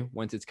next day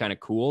once it's kind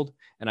of cooled,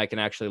 and I can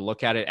actually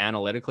look at it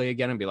analytically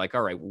again and be like,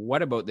 all right,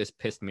 what about this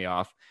pissed me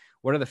off?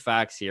 What are the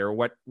facts here?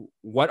 What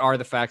are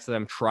the facts that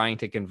I'm trying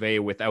to convey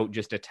without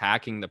just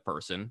attacking the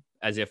person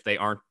as if they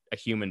aren't a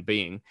human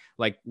being?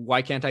 Like,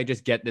 why can't I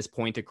just get this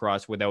point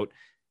across without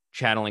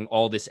channeling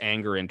all this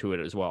anger into it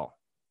as well?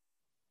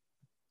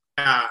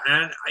 Yeah.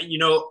 And,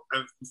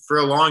 for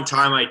a long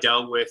time I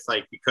dealt with,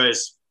 like,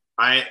 because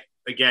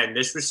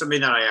this was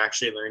something that I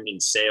actually learned in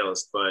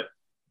sales, but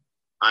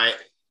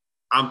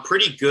I'm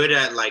pretty good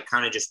at like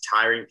kind of just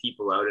tiring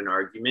people out in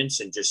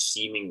arguments and just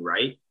seeming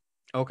right.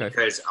 Okay.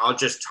 Because I'll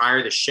just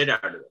tire the shit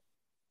out of them.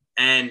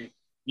 And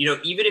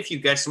even if you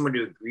get someone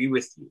to agree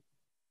with you,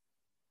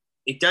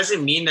 it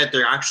doesn't mean that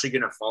they're actually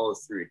going to follow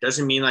through. It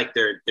doesn't mean like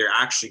they're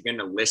actually going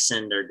to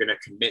listen. They're going to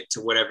commit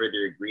to whatever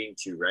they're agreeing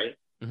to. Right.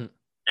 Mm-hmm.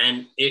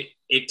 And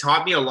it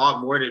taught me a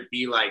lot more to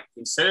be like,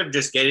 instead of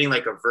just getting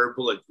like a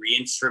verbal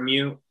agreement from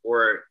you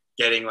or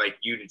getting like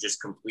you to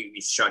just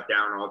completely shut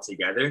down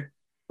altogether,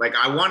 like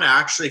I want to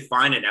actually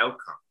find an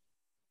outcome.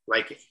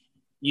 Like,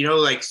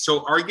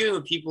 so arguing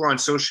with people on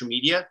social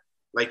media,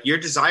 like your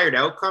desired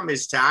outcome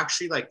is to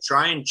actually like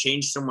try and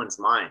change someone's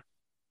mind.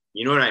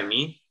 You know what I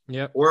mean?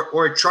 Yeah.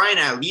 Or try and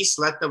at least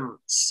let them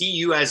see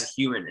you as a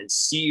human and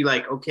see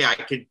like, okay, I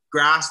could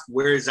grasp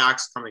where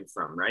Zach's coming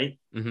from. Right.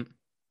 Mm-hmm.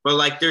 But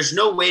like, there's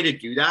no way to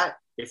do that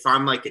if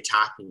I'm like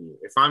attacking you,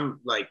 if I'm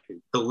like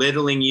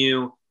belittling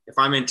you, if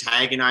I'm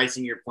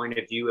antagonizing your point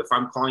of view, if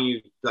I'm calling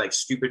you like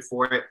stupid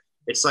for it.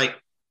 It's like,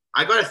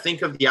 I got to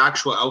think of the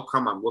actual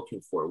outcome I'm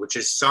looking for, which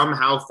is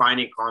somehow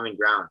finding common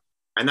ground.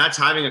 And that's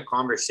having a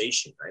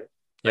conversation, right?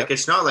 Yep. Like,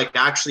 it's not like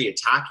actually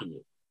attacking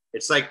you.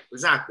 It's like,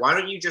 Zach, why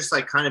don't you just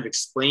like kind of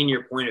explain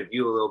your point of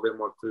view a little bit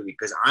more clearly?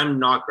 Because I'm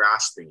not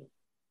grasping it.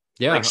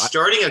 Yeah. Like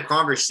starting a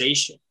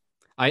conversation.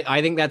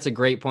 I think that's a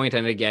great point.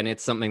 And again,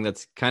 it's something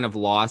that's kind of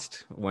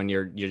lost when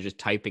you're just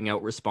typing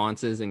out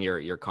responses and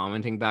you're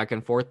commenting back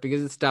and forth,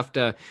 because it's tough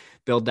to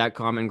build that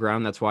common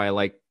ground. That's why I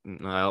like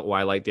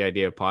the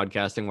idea of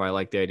podcasting, why I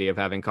like the idea of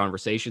having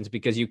conversations,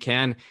 because you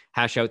can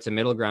hash out some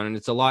middle ground. And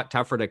it's a lot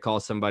tougher to call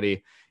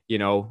somebody,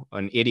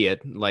 an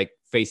idiot, like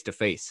face to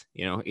face.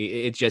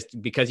 It's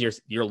just because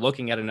you're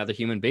looking at another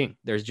human being.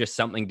 There's just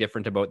something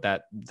different about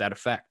that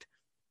effect.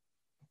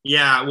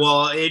 Yeah,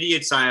 well,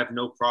 idiots, I have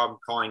no problem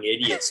calling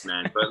idiots,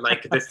 man. But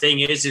like the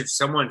thing is, if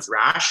someone's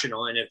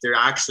rational and if they're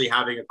actually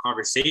having a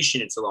conversation,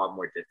 it's a lot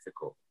more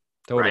difficult.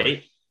 Totally.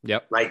 Right?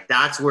 Yep. Like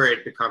that's where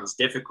it becomes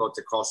difficult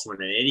to call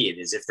someone an idiot,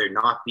 is if they're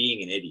not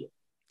being an idiot.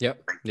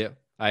 Yep. Yep.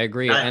 I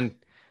agree.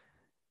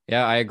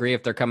 I agree.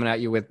 If they're coming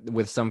at you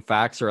with some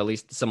facts or at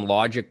least some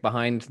logic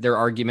behind their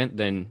argument,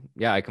 then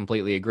yeah, I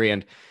completely agree.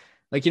 And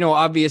like,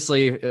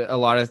 obviously a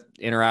lot of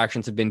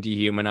interactions have been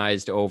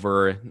dehumanized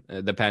over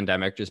the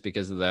pandemic just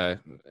because of the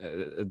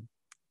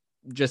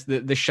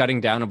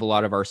shutting down of a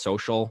lot of our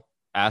social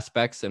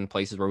aspects and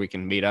places where we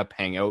can meet up,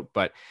 hang out.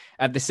 But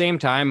at the same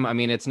time, I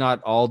mean, it's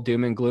not all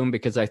doom and gloom,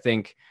 because I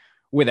think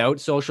without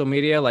social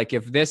media, like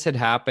if this had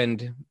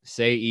happened,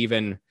 say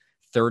even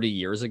 30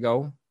 years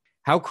ago,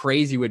 how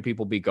crazy would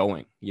people be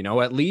going?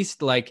 At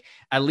least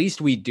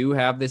we do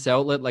have this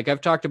outlet. Like I've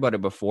talked about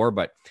it before,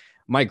 but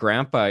my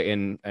grandpa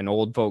in an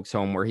old folks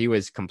home where he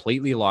was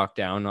completely locked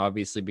down,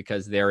 obviously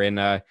because they're in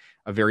a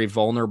very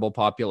vulnerable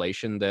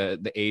population,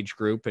 the age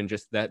group, and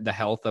just the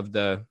health of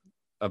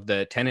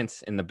the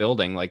tenants in the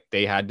building, like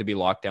they had to be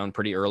locked down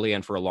pretty early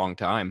and for a long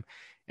time.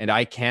 And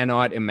I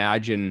cannot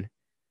imagine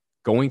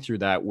going through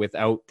that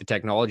without the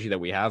technology that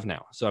we have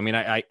now. So, I mean,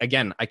 I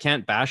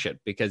can't bash it,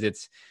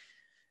 because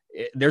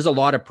there's a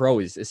lot of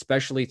pros,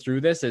 especially through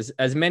this,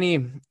 as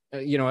many,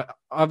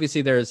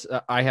 obviously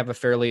I have a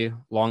fairly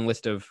long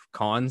list of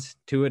cons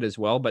to it as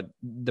well, but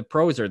the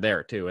pros are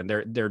there too. And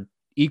they're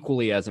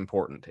equally as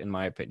important, in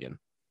my opinion.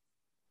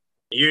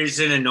 Here's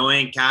an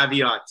annoying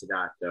caveat to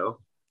that though.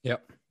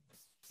 Yep.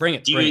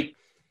 Bring it.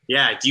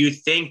 Yeah. Do you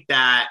think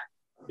that,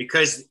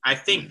 because I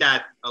think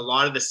that a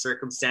lot of the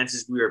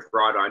circumstances we were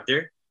brought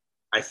under,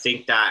 I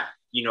think that,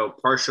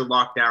 partial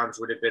lockdowns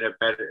would have been a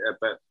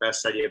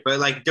best idea, but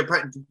like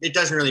it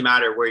doesn't really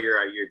matter where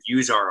your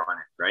views are on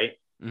it. Right.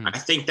 Mm. I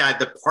think that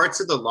the parts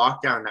of the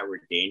lockdown that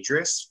were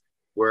dangerous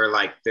were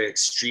like the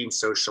extreme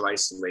social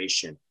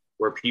isolation,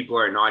 where people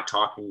are not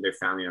talking to their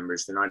family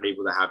members. They're not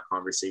able to have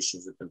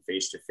conversations with them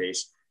face to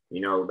face.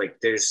 Like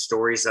there's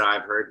stories that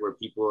I've heard where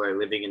people are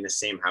living in the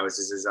same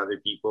houses as other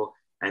people,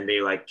 and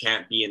they like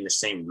can't be in the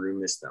same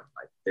room as them.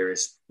 Like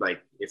there's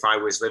like, if I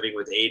was living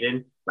with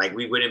Aiden, like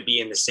we wouldn't be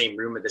in the same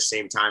room at the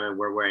same time and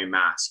we're wearing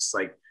masks.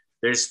 Like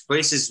there's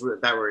places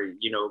that were,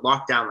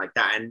 locked down like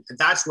that. And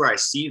that's where I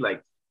see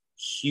like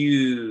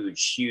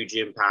huge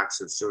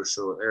impacts of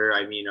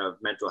of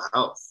mental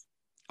health.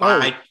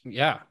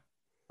 Yeah.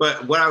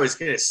 But what I was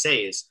going to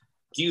say is,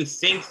 do you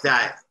think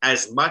that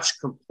as much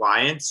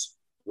compliance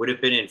would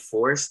have been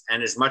enforced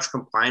and as much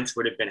compliance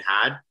would have been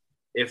had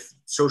if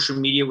social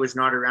media was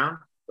not around?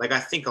 Like, I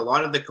think a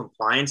lot of the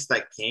compliance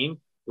that came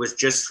was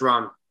just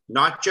from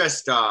not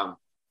just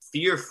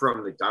fear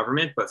from the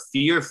government, but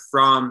fear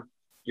from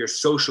your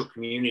social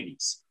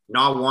communities,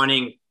 not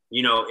wanting,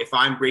 if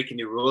I'm breaking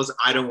the rules,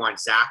 I don't want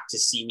Zach to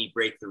see me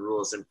break the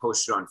rules and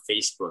post it on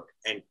Facebook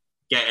and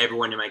get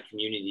everyone in my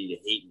community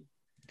to hate me.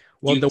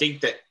 Well, do you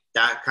think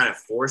that kind of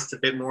forced a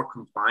bit more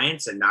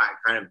compliance and not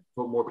kind of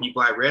put more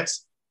people at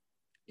risk?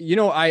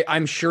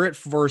 I'm sure it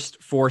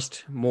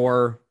forced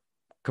more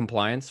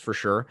compliance for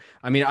sure.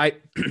 I mean,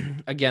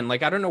 again,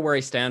 like, I don't know where I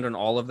stand on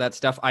all of that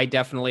stuff. I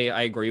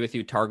agree with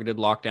you. Targeted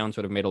lockdowns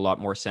would have made a lot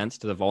more sense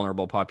to the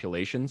vulnerable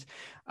populations.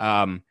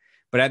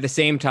 But at the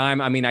same time,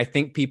 I mean, I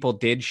think people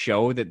did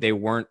show that they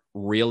weren't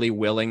really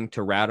willing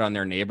to rat on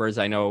their neighbors.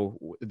 I know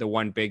the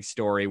one big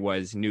story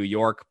was New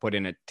York put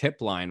in a tip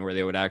line where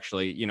they would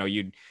actually,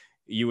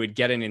 you would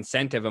get an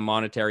incentive, a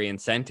monetary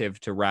incentive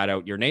to rat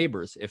out your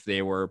neighbors if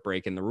they were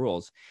breaking the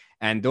rules.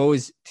 And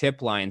those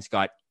tip lines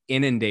got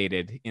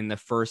inundated in the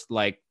first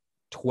like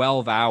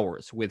 12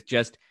 hours with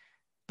just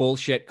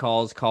bullshit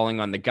calls, calling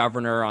on the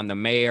governor, on the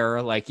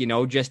mayor, like, you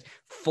know, just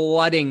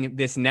flooding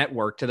this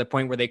network to the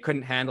point where they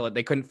couldn't handle it.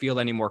 They couldn't field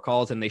any more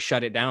calls and they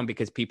shut it down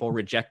because people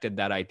rejected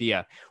that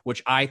idea,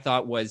 which I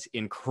thought was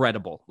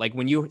incredible. Like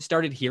when you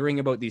started hearing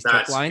about these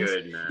tip lines,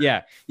 good,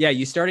 man. yeah,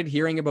 you started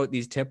hearing about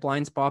these tip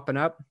lines popping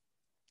up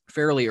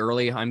fairly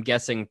early. I'm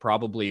guessing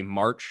probably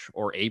March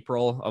or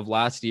April of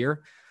last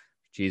year.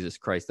 Jesus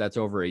Christ, that's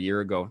over a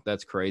year ago.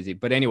 That's crazy.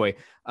 But anyway,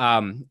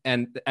 and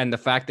the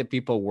fact that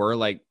people were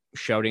like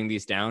shouting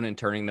these down and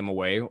turning them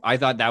away, I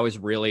thought that was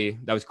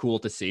cool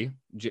to see.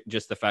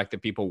 Just the fact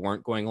that people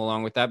weren't going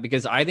along with that,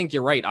 because I think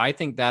you're right. I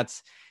think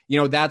that's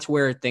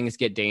where things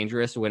get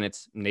dangerous, when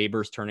it's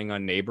neighbors turning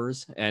on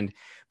neighbors. But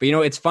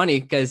it's funny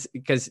because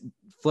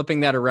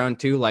flipping that around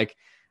too, like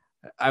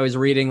I was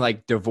reading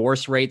like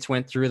divorce rates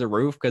went through the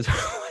roof because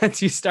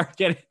once you start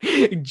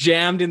getting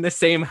jammed in the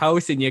same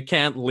house and you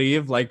can't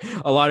leave, like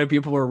a lot of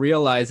people were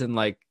realizing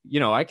like,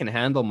 I can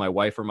handle my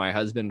wife or my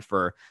husband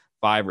for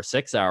 5 or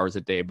 6 hours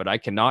a day, but I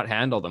cannot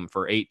handle them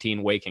for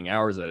 18 waking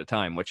hours at a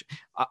time, which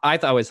I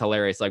thought was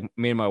hilarious. Like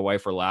me and my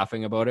wife were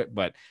laughing about it,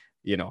 but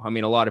a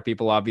lot of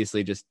people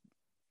obviously just,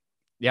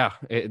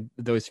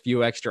 those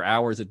few extra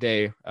hours a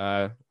day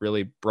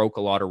really broke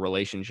a lot of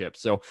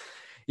relationships. So,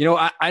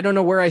 I don't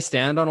know where I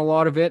stand on a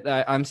lot of it.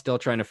 I'm still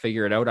trying to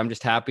figure it out. I'm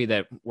just happy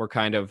that we're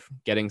kind of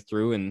getting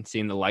through and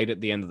seeing the light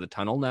at the end of the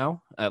tunnel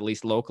now, at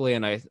least locally.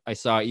 And I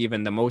saw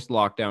even the most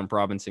lockdown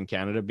province in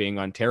Canada, being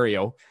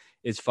Ontario,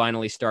 is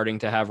finally starting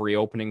to have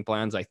reopening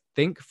plans, I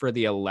think for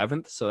the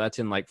 11th. So that's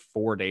in like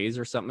 4 days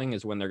or something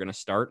is when they're going to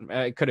start.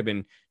 It could have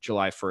been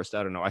July 1st.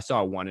 I don't know. I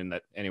saw one in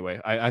that. Anyway,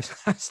 I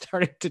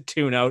started to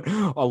tune out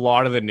a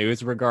lot of the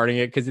news regarding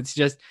it, because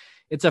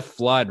it's a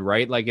flood,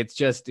 right? Like it's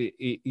just,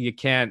 you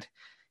can't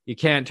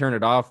turn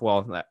it off.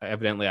 Well,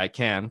 evidently I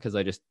can, because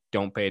I just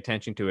don't pay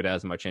attention to it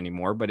as much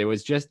anymore. But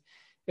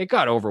it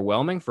got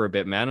overwhelming for a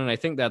bit, man. And I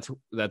think that's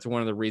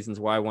one of the reasons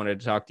why I wanted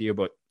to talk to you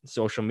about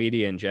social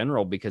media in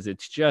general, because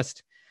it's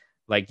just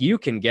like you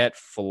can get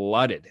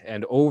flooded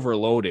and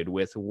overloaded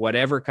with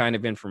whatever kind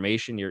of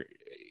information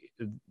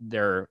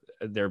they're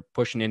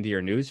pushing into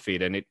your news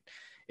feed, and it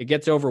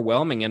gets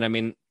overwhelming. And I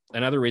mean,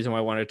 another reason why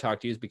I wanted to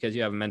talk to you is because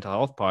you have a mental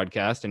health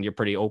podcast and you're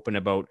pretty open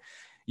about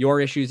your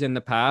issues in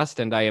the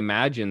past, and I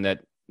imagine that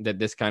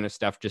this kind of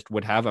stuff just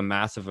would have a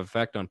massive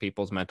effect on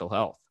people's mental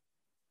health.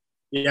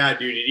 Yeah,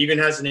 dude, it even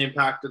has an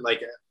impact.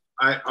 Like,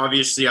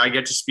 I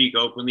get to speak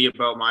openly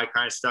about my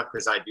kind of stuff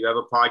because I do have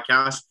a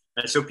podcast.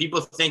 And so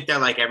people think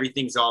that like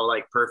everything's all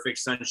like perfect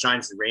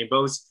sunshines and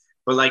rainbows,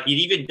 but like it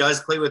even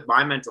does play with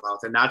my mental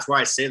health. And that's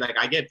why I say like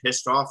I get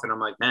pissed off and I'm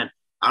like, man,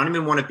 I don't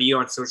even want to be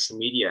on social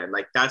media. And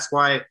like that's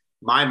why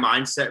my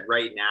mindset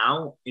right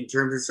now in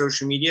terms of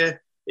social media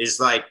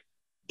is like,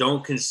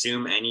 don't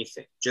consume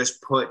anything.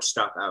 Just put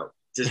stuff out.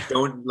 Just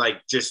don't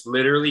just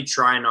literally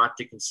try not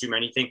to consume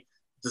anything.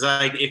 Because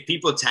like if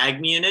people tag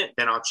me in it,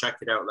 then I'll check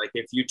it out. Like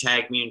if you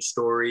tag me in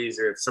stories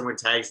or if someone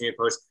tags me in a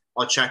post,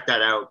 I'll check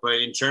that out. But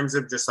in terms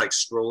of just like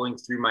scrolling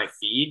through my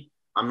feed,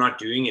 I'm not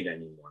doing it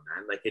anymore,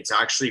 man. Like it's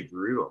actually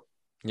brutal.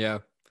 Yeah.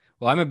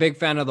 Well, I'm a big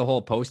fan of the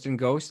whole post and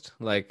ghost.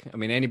 Like, I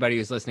mean, anybody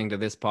who's listening to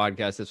this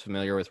podcast is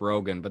familiar with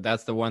Rogan, but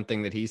that's the one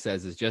thing that he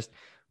says is just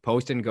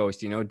post and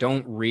ghost.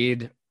 Don't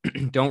read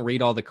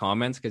all the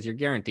comments, because you're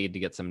guaranteed to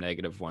get some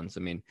negative ones. I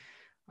mean,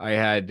 I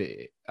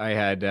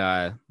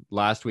had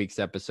last week's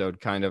episode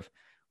kind of,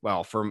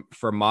 well,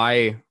 for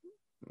my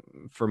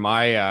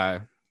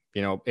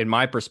in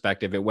my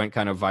perspective, it went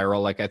kind of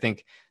viral. Like I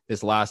think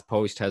this last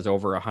post has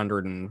over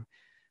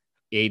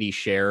 180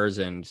 shares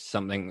and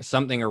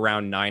something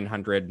around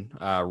 900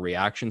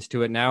 reactions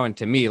to it now. And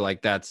to me,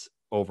 like that's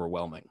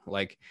overwhelming.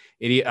 Like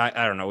I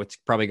don't know, it's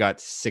probably got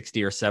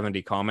 60 or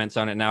 70 comments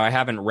on it now. I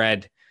haven't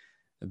read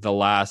the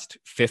last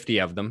 50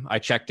 of them. I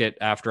checked it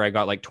after I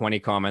got like 20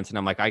 comments and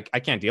I'm like, I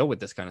can't deal with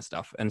this kind of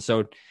stuff. And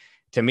so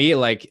to me,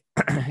 like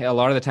a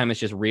lot of the time it's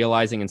just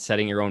realizing and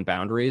setting your own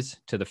boundaries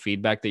to the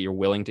feedback that you're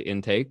willing to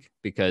intake,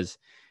 because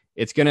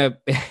it's going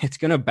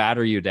to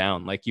batter you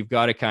down. Like you've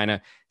got to kind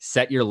of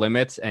set your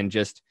limits and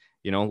just,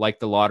 like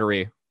the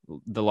lottery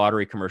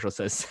commercial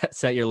says,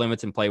 set your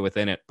limits and play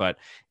within it. But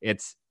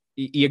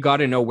you got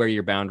to know where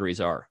your boundaries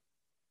are.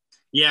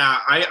 Yeah,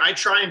 I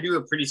try and do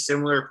a pretty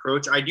similar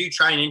approach. I do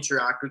try and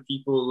interact with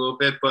people a little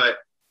bit, but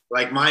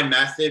like my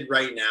method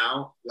right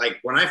now, like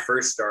when I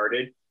first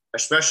started,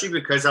 especially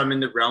because I'm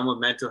in the realm of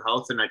mental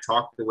health and I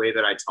talk the way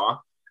that I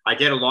talk, I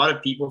get a lot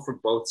of people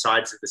from both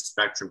sides of the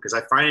spectrum, because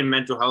I find in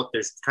mental health,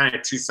 there's kind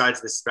of two sides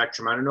of the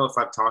spectrum. I don't know if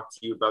I've talked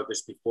to you about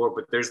this before,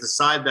 but there's the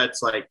side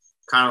that's like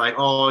kind of like,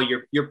 oh,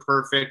 you're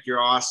perfect, you're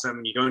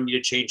awesome, you don't need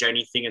to change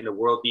anything and the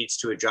world needs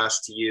to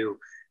adjust to you.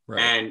 Right.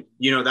 And,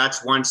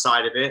 that's one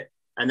side of it.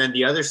 And then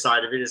the other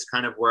side of it is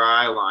kind of where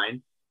I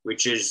align,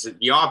 which is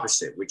the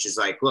opposite, which is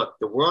like, look,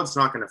 the world's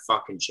not going to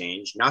fucking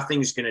change.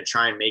 Nothing's going to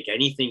try and make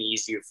anything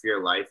easier for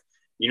your life.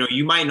 You know,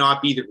 you might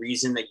not be the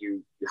reason that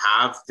you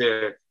have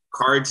the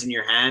cards in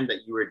your hand that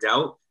you were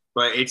dealt,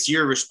 but it's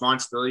your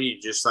responsibility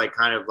to just like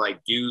kind of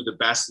like do the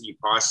best that you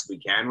possibly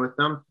can with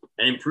them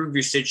and improve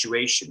your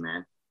situation,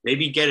 man.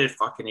 Maybe get a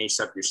fucking ace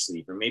up your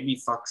sleeve, or maybe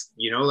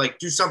like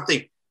do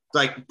something,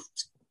 like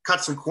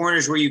cut some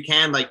corners where you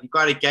can. Like you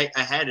got to get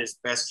ahead as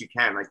best you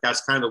can. Like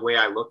that's kind of the way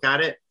I look at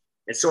it.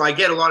 And so I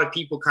get a lot of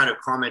people kind of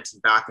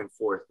commenting back and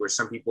forth, where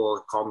some people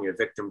call me a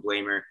victim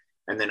blamer,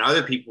 and then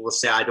other people will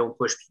say I don't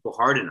push people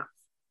hard enough.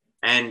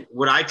 And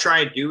what I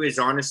try to do is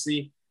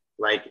honestly,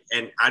 like,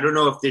 and I don't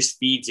know if this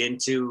feeds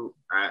into,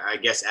 I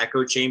guess,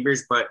 echo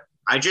chambers, but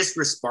I just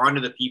respond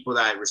to the people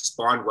that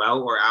respond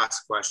well or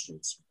ask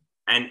questions.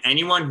 And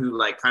anyone who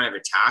like kind of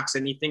attacks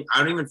anything, I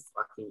don't even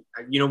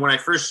fucking, when I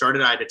first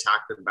started, I'd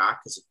attack them back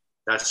because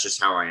that's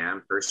just how I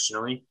am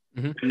personally.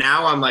 Mm-hmm. And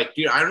now I'm like,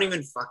 dude, I don't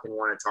even fucking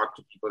want to talk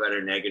to people that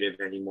are negative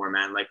anymore,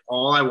 man. Like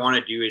all I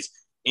want to do is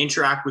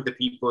interact with the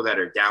people that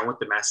are down with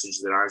the message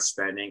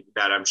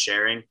that I'm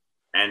sharing,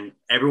 and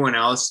everyone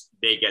else,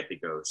 they get the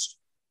ghost.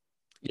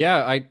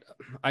 Yeah,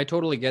 I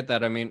totally get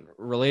that. I mean,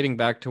 relating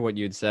back to what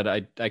you'd said,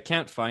 I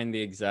can't find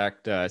the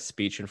exact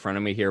speech in front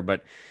of me here,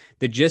 but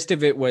the gist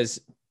of it was,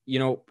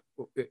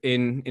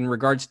 in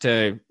regards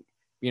to,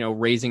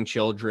 raising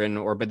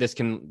children, but this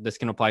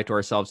can apply to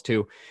ourselves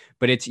too.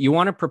 But it's, you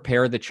want to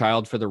prepare the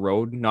child for the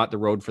road, not the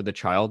road for the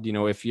child.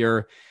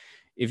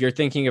 If you're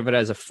thinking of it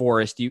as a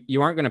forest,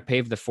 you aren't going to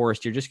pave the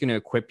forest. You're just going to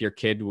equip your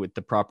kid with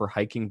the proper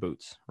hiking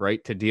boots,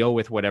 right? To deal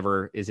with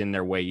whatever is in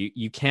their way.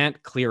 You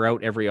can't clear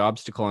out every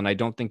obstacle. And I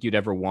don't think you'd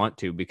ever want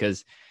to,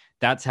 because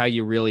that's how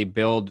you really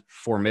build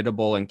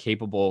formidable and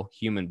capable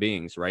human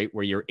beings, right?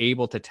 Where you're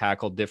able to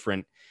tackle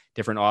different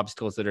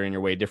obstacles that are in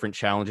your way, different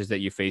challenges that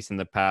you face in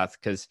the path,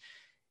 because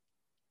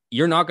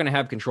you're not going to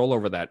have control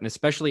over that. And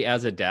especially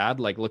as a dad,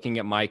 like looking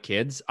at my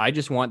kids, I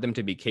just want them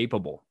to be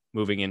capable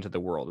moving into the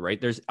world,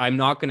 right? I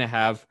don't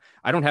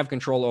have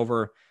control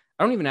over,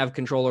 I don't even have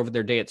control over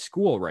their day at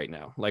school right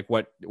now, like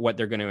what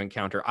they're going to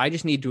encounter. I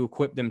just need to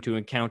equip them to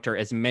encounter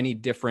as many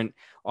different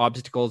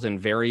obstacles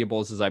and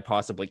variables as I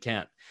possibly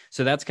can.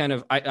 So that's kind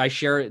of, I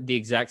share the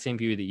exact same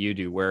view that you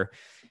do, where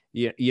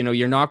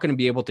you're not going to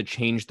be able to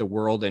change the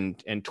world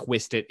and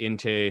twist it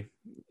into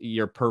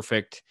your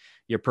perfect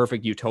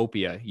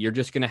utopia. You're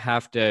just going to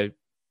have to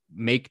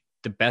do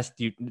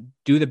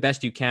the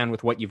best you can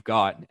with what you've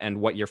got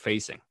and what you're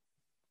facing.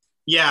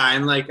 Yeah.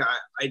 And like,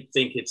 I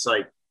think it's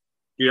like,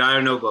 dude, I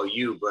don't know about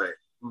you, but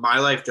my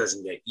life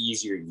doesn't get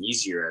easier and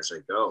easier as I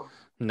go.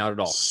 Not at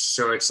all.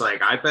 So it's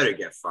like, I better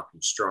get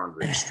fucking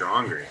stronger and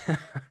stronger.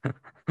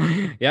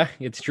 Yeah,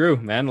 it's true,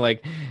 man.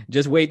 Like,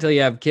 just wait till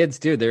you have kids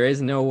too. There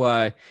is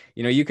no,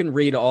 you can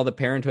read all the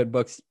parenthood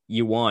books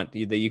you want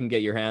that you can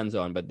get your hands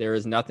on, but there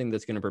is nothing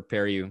that's going to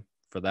prepare you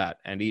for that.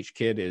 And each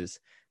kid is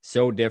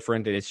so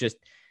different. And it's just,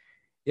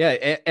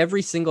 yeah,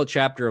 every single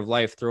chapter of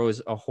life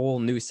throws a whole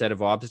new set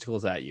of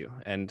obstacles at you.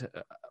 And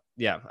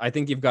yeah, I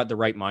think you've got the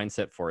right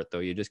mindset for it, though.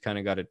 You just kind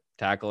of got to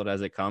tackle it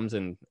as it comes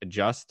and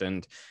adjust.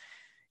 And,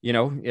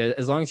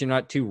 as long as you're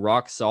not too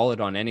rock solid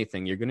on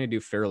anything, you're going to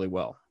do fairly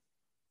well.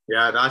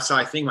 Yeah, that's,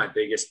 I think, my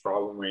biggest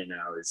problem right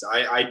now is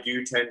I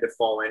do tend to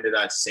fall into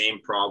that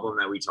same problem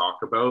that we talk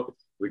about,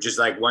 which is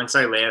like, once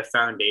I lay a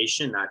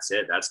foundation, that's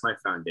it. That's my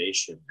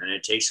foundation. And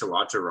it takes a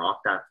lot to rock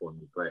that for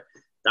me. But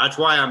that's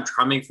why I'm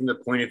coming from the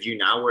point of view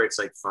now where it's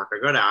like, fuck,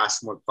 I got to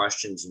ask more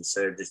questions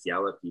instead of just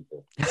yell at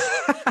people.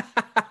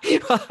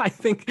 I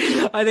think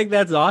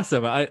that's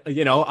awesome.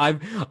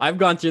 I've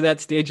gone through that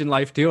stage in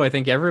life too. I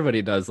think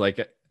everybody does.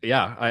 Like,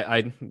 yeah,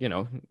 I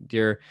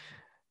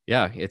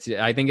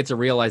I think it's a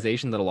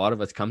realization that a lot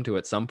of us come to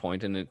at some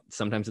point, and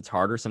sometimes it's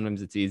harder,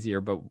 sometimes it's easier,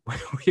 but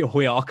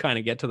we all kind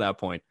of get to that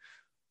point.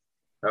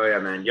 Oh yeah,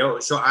 man. Yo,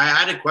 so I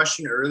had a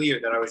question earlier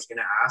that I was going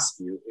to ask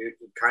you. It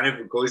kind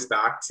of goes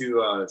back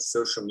to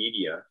social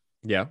media.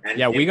 Yeah.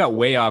 And we got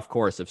way off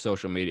course of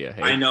social media.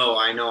 Hey? I know.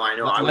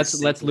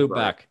 Let's loop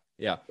back.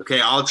 Yeah.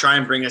 Okay. I'll try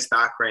and bring us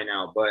back right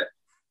now. But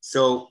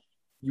so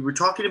you were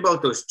talking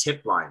about those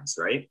tip lines,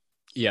 right?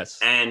 Yes.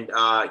 And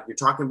you're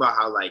talking about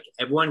how like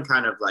everyone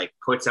kind of like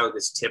puts out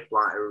this tip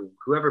line, or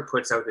whoever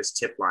puts out this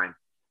tip line,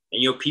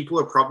 and people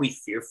are probably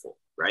fearful,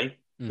 right?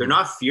 Mm-hmm. They're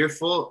not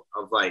fearful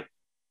of like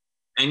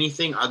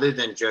anything other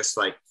than just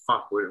like,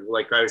 fuck,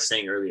 like I was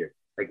saying earlier,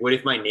 like what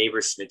if my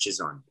neighbor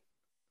snitches on me?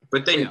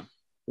 But then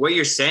what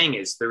you're saying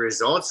is the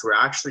results were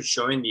actually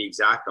showing the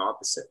exact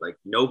opposite. Like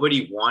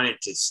nobody wanted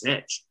to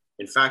snitch.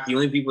 In fact, the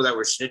only people that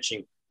were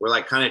snitching were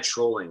like kind of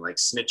trolling, like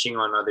snitching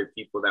on other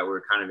people that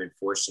were kind of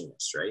enforcing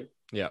this, right?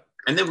 Yeah.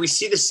 And then we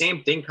see the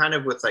same thing kind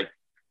of with like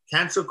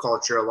cancel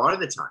culture a lot of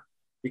the time,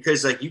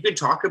 because like you could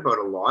talk about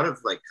a lot of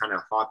like kind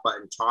of hot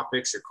button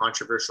topics or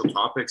controversial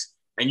topics,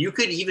 and you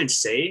could even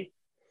say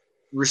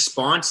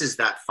responses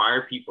that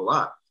fire people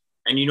up.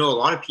 And a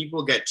lot of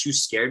people get too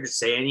scared to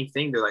say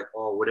anything. They're like,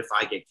 oh, what if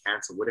I get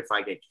canceled? What if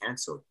I get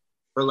canceled?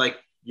 But like,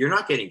 you're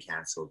not getting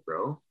canceled,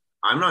 bro.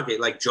 I'm not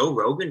getting, like, Joe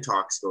Rogan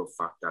talks about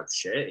fucked up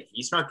shit.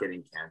 He's not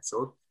getting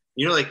canceled.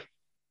 Like,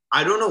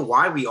 I don't know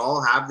why we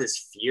all have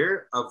this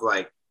fear of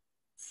like,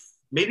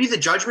 maybe the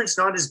judgment's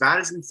not as bad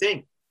as we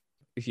think.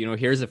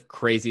 here's a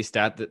crazy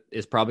stat that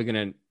is probably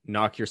going to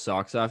knock your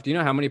socks off. Do you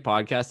know how many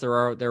podcasts there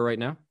are out there right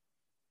now?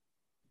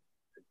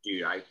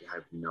 Dude, I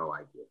have no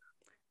idea.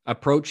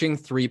 Approaching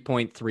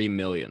 3.3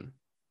 million.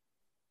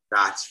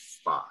 That's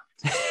fucked.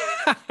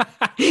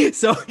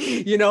 So,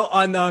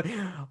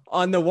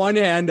 on the one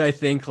hand, I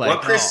think like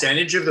what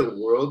percentage of the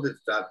world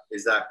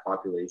is that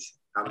population?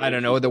 I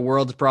don't know. The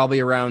world's probably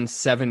around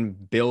 7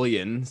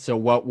 billion. So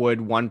what would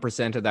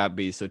 1% of that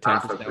be? So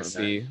 10% would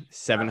be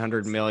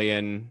 700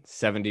 million,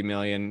 70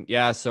 million.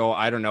 Yeah. So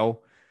I don't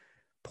know,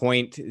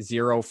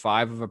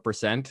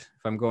 0.05%, if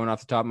I'm going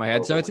off the top of my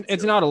head. So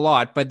it's not a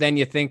lot, but then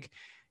you think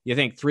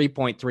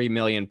 3.3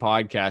 million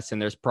podcasts,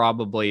 and there's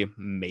probably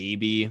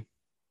maybe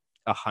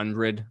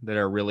 100 that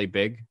are really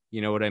big.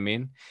 You know what I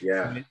mean?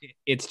 Yeah.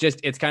 So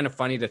it's kind of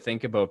funny to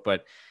think about,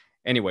 but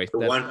anyway, the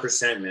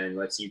 1%, man.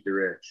 Let's eat the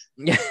rich.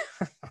 Yeah.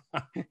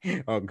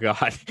 Oh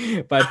God.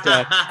 But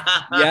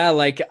yeah,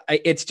 like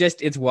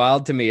it's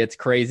wild to me. It's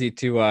crazy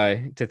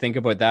to think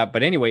about that.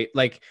 But anyway,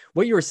 like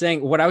what you were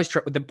saying,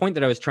 the point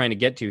that I was trying to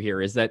get to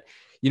here is that,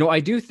 I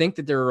do think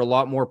that there are a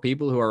lot more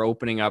people who are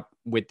opening up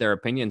with their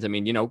opinions. I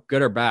mean,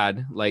 good or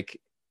bad, like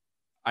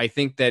I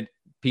think that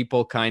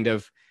people kind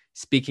of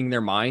speaking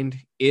their mind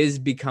is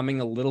becoming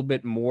a little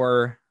bit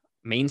more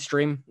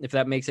mainstream, if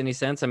that makes any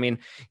sense. I mean,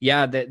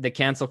 yeah, the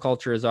cancel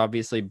culture has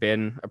obviously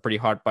been a pretty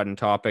hot button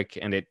topic,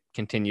 and it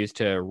continues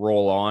to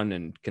roll on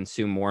and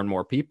consume more and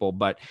more people.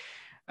 But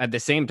at the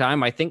same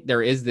time, I think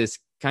there is this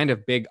kind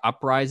of big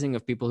uprising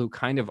of people who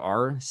kind of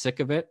are sick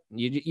of it.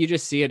 You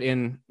just see it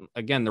in,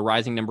 again, the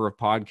rising number of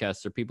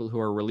podcasts or people who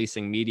are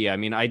releasing media. I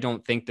mean, I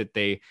don't think that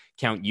they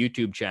count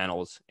YouTube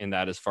channels in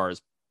that as far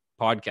as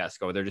podcasts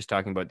go. They're just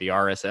talking about the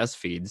RSS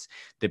feeds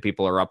that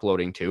people are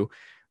uploading to.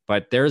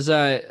 But there's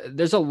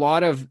a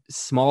lot of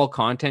small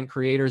content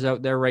creators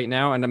out there right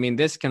now. And I mean,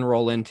 this can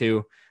roll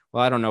into,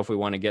 well, I don't know if we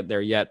want to get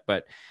there yet,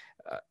 but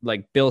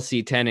like Bill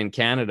C-10 in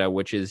Canada,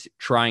 which is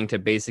trying to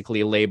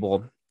basically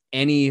label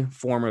any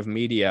form of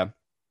media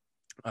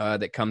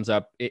that comes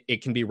up.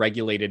 It can be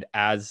regulated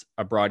as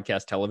a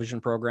broadcast television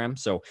program.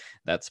 So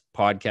that's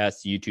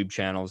podcasts, YouTube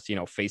channels,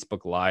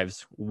 Facebook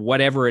Lives,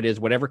 whatever it is,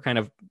 whatever kind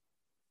of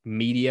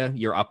media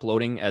you're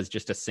uploading as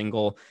just a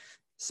single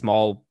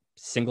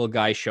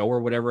guy show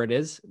or whatever it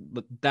is,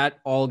 that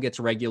all gets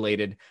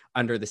regulated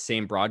under the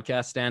same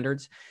broadcast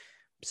standards.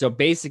 So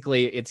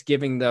basically it's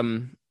giving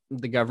them,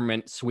 the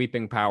government,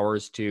 sweeping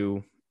powers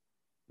to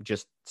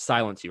just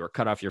silence you or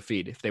cut off your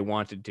feed if they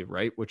wanted to,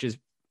 right? Which is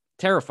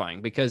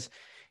terrifying because,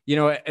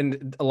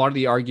 and a lot of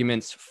the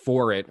arguments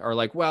for it are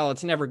like, well,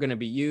 it's never going to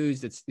be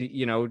used. It's,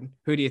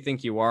 who do you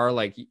think you are?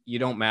 Like, you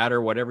don't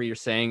matter, whatever you're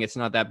saying, it's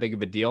not that big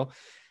of a deal.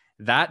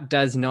 That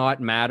does not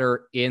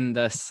matter in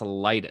the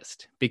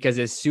slightest, because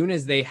as soon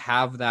as they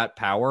have that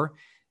power,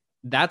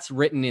 that's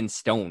written in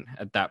stone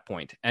at that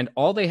point. And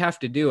all they have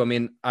to do, I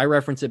mean, I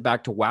reference it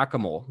back to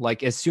whack-a-mole.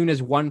 Like as soon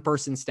as one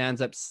person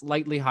stands up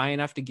slightly high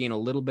enough to gain a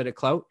little bit of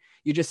clout,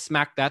 you just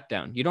smack that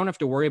down. You don't have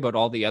to worry about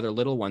all the other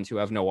little ones who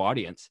have no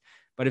audience.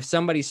 But if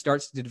somebody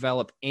starts to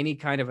develop any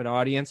kind of an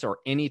audience or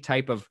any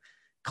type of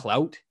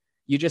clout,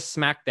 you just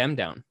smack them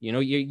down.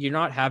 You're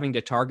not having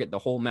to target the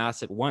whole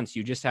mass at once.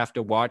 You just have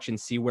to watch and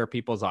see where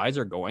people's eyes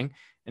are going.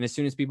 And as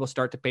soon as people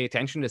start to pay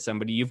attention to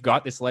somebody, you've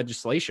got this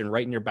legislation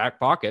right in your back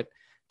pocket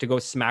to go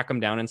smack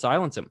them down and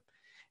silence them.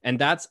 And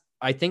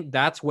I think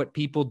that's what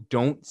people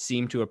don't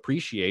seem to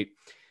appreciate.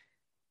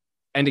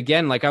 And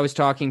again, like I was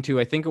talking to,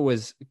 I think it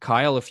was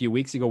Kyle a few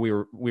weeks ago,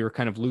 we were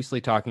kind of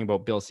loosely talking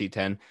about Bill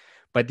C-10,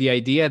 but the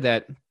idea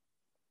that,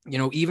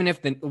 even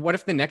what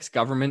if the next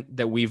government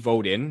that we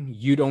vote in,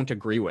 you don't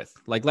agree with?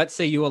 Like, let's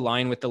say you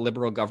align with the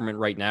Liberal government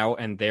right now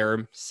and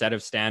their set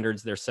of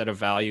standards, their set of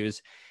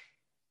values.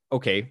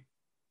 Okay,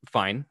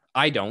 fine.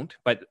 I don't,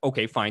 but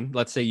okay, fine.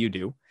 Let's say you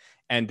do.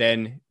 And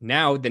then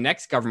now the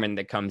next government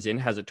that comes in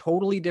has a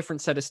totally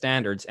different set of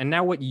standards. And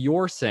now what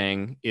you're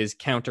saying is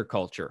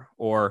counterculture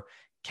or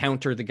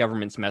counter the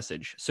government's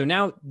message. So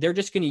now they're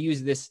just going to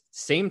use this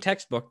same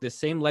textbook, this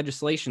same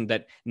legislation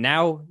that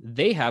now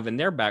they have in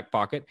their back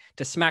pocket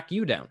to smack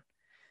you down.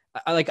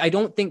 I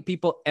don't think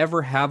people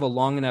ever have a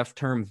long enough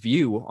term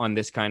view on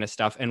this kind of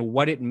stuff and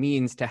what it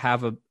means to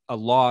have a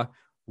law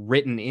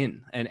written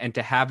in and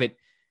to have it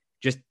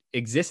just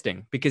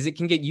existing, because it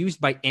can get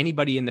used by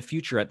anybody in the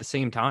future at the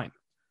same time.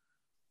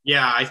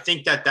 Yeah, I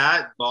think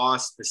that law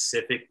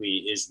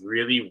specifically is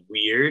really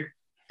weird.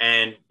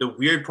 And the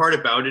weird part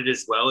about it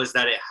as well is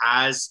that it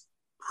has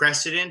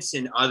precedence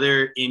in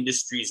other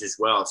industries as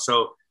well.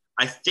 So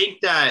I think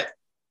that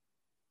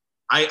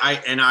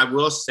I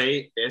will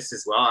say this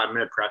as well. I'm going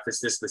to preface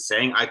this with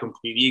saying I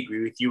completely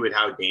agree with you with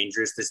how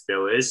dangerous this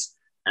bill is.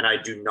 And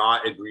I do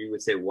not agree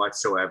with it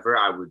whatsoever.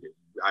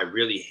 I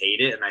really hate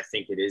it. And I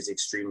think it is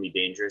extremely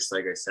dangerous,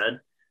 like I said.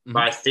 Mm-hmm.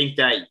 But I think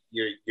that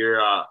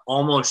you're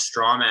almost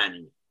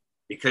strawmanning,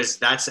 because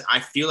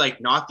I feel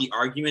like not the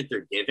argument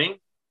they're giving.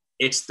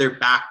 It's their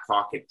back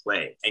pocket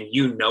play, and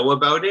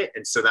about it.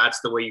 And so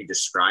that's the way you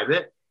describe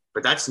it.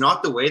 But that's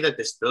not the way that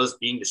this bill is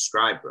being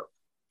described, bro.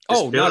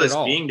 This bill is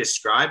being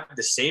described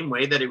the same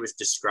way that it was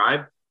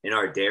described in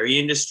our dairy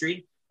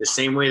industry, the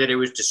same way that it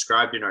was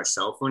described in our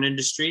cell phone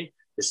industry,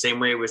 the same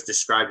way it was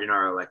described in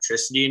our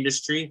electricity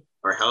industry,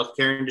 our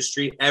healthcare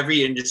industry,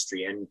 every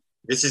industry. And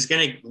this is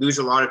going to lose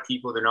a lot of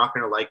people. They're not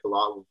going to like a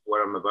lot of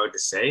what I'm about to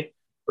say.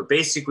 But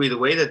basically, the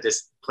way that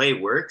this play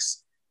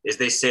works is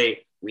they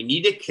say, we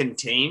need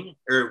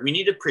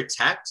to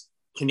protect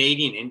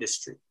Canadian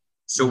industry.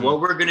 So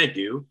what we're going to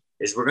do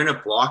is we're going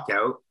to block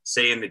out,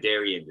 say in the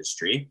dairy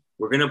industry,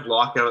 we're going to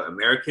block out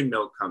American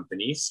milk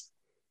companies.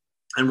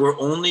 And we're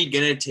only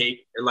going to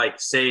take,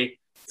 like, say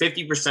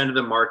 50% of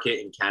the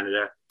market in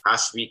Canada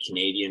has to be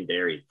Canadian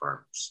dairy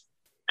farmers.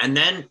 And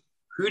then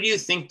who do you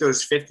think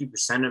those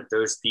 50% of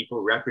those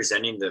people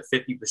representing the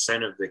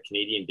 50% of the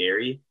Canadian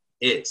dairy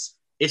is?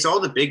 It's all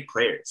the big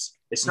players.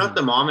 It's not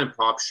the mom and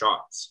pop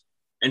shops.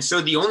 And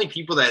so the only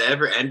people that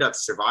ever end up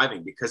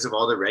surviving because of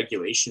all the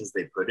regulations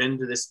they put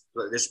into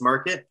this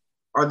market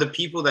are the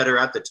people that are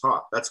at the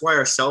top. That's why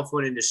our cell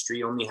phone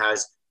industry only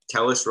has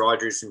TELUS,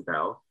 Rogers, and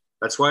Bell.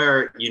 That's why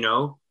our,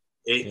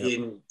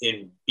 in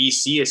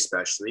BC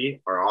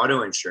especially, our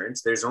auto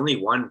insurance, there's only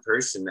one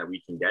person that we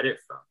can get it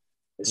from.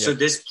 And so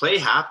this play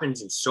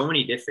happens in so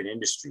many different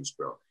industries,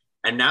 bro.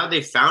 And now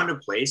they found a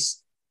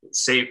place,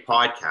 say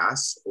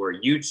podcasts or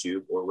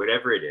YouTube or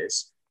whatever it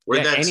is,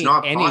 where that's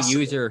not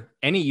possible.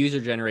 Any user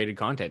generated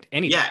content.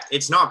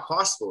 It's not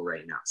possible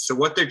right now. So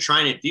what they're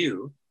trying to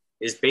do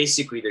is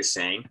basically they're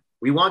saying,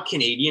 we want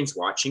Canadians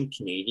watching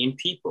Canadian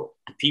people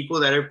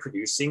that are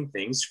producing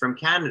things from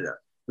Canada.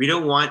 We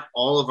don't want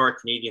all of our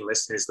Canadian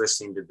listeners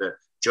listening to the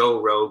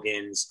Joe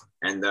Rogans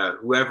and the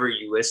whoever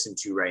you listen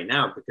to right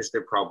now, because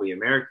they're probably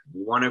American.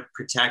 We want to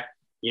protect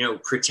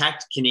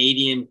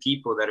Canadian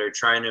people that are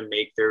trying to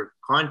make their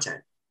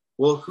content.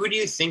 Well, who do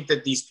you think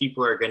that these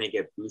people are going to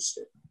get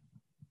boosted?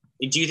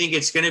 Do you think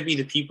it's going to be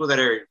the people that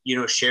are,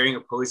 sharing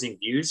opposing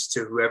views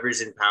to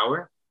whoever's in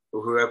power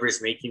or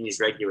whoever's making these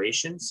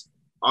regulations?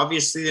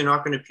 Obviously, they're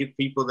not going to pick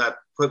people that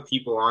put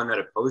people on that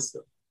oppose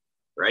them,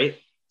 right?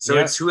 So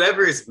it's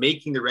whoever is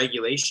making the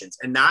regulations.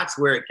 And that's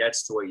where it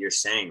gets to what you're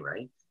saying,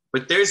 right?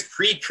 But there's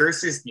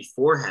precursors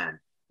beforehand,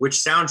 which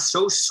sounds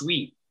so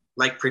sweet,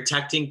 like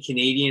protecting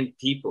Canadian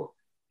people,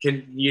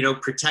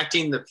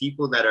 protecting the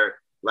people that are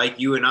like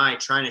you and I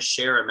trying to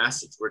share a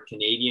message. We're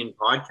Canadian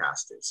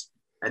podcasters.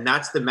 And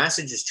that's the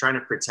message, is trying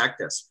to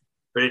protect us.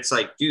 But it's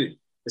like, dude,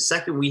 the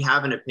second we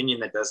have an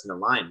opinion that doesn't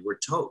align, we're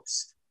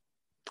toast.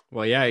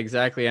 Well, yeah,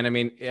 exactly. And I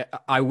mean,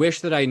 I wish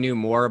that I knew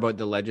more about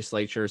the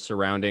legislature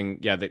surrounding,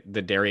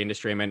 the dairy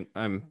industry. I mean,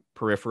 I'm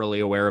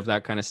peripherally aware of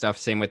that kind of stuff.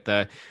 Same with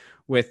the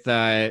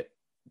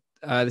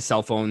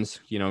cell phones,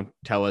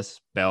 TELUS,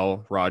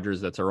 Bell,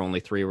 Rogers. That's our only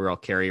three real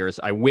carriers.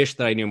 I wish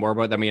that I knew more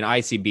about them. I mean,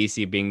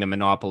 ICBC being the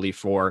monopoly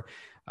for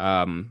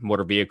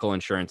motor vehicle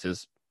insurance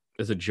is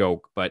a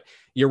joke, but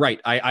you're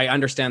right. I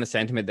understand the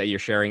sentiment that you're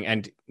sharing.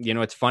 And,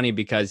 it's funny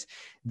because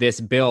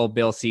this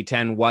bill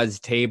C-10 was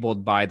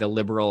tabled by the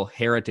Liberal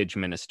Heritage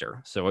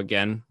Minister. So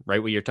again,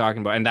 right, what you're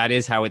talking about. And that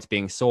is how it's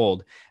being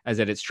sold, as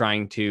that it's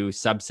trying to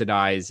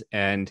subsidize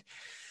and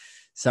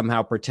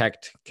somehow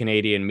protect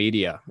Canadian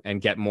media and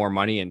get more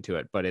money into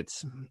it. But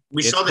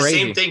we saw the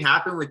same thing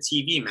happen with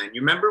TV, man. You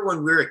remember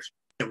when we were a kid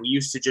and we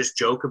used to just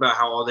joke about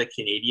how all the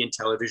Canadian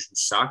television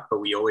sucked, but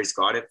we always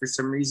got it for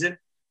some reason?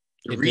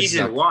 The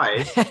reason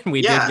why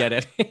we did get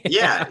it.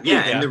 yeah.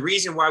 And the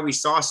reason why we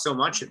saw so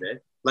much of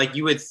it, like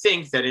you would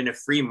think that in a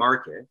free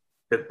market,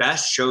 the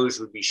best shows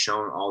would be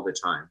shown all the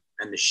time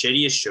and the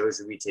shittiest shows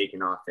would be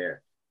taken off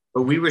air.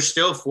 But we were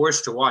still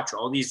forced to watch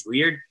all these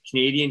weird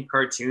Canadian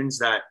cartoons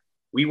that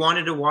we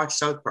wanted to watch.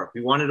 South Park.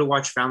 We wanted to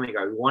watch Family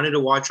Guy. We wanted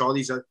to watch all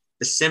these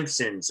The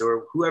Simpsons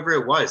or whoever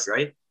it was,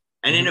 right?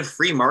 And in a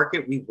free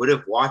market, we would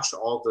have watched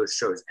all those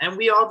shows. And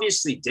we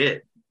obviously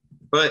did.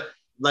 But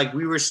like,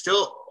 we were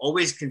still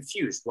always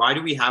confused. Why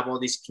do we have all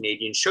these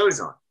Canadian shows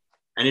on?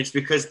 And it's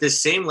because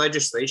this same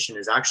legislation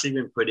has actually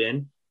been put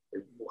in.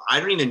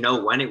 I don't even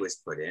know when it was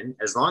put in.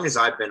 As long as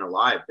I've been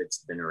alive, it's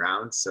been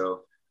around.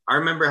 So I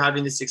remember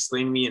having this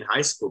explained to me in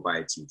high school by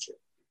a teacher.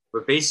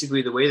 But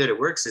basically the way that it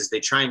works is they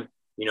try and,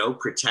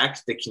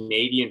 protect the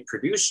Canadian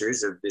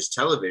producers of this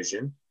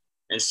television.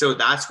 And so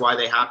that's why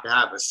they have to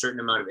have a certain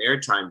amount of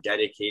airtime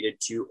dedicated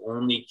to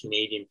only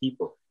Canadian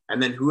people.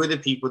 And then who are the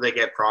people that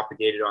get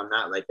propagated on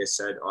that? Like I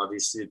said,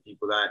 obviously the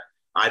people that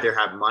either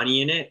have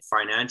money in it,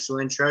 financial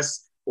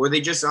interests, or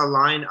they just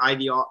align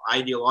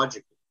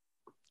ideologically.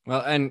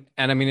 Well, and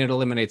I mean, it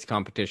eliminates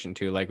competition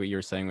too, like what you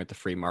were saying with the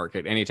free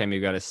market. Anytime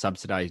you've got a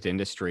subsidized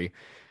industry,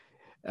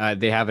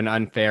 they have an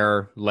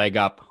unfair leg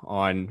up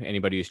on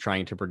anybody who's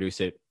trying to produce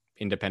it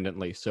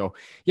independently. So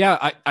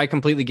yeah, I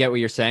completely get what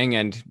you're saying.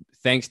 And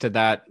thanks to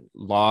that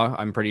law,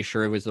 I'm pretty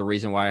sure it was the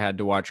reason why I had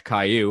to watch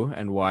Caillou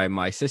and why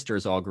my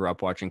sisters all grew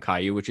up watching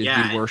Caillou, which is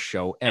the worst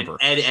show ever.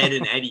 Ed,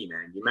 and Eddie,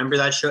 man. You remember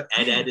that show,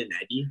 Ed, and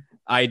Eddie?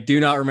 I do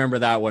not remember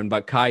that one,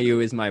 but Caillou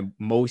is my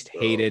most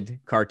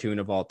hated cartoon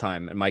of all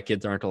time, and my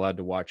kids aren't allowed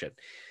to watch it.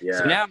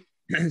 Yeah.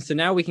 So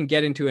now we can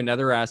get into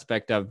another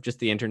aspect of just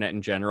the internet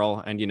in general.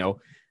 And,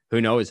 who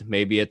knows,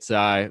 maybe it's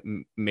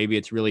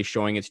really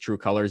showing its true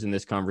colors in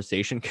this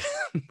conversation.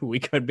 We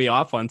could be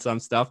off on some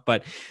stuff,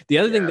 but the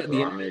other thing that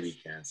maybe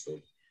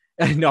canceled.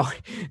 No,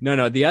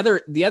 no. The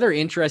other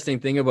interesting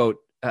thing about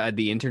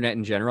the internet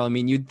in general, I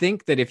mean, you'd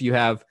think that if you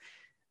have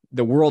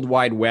the World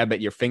Wide Web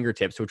at your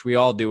fingertips, which we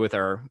all do with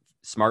our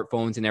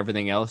smartphones and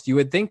everything else, you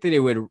would think that it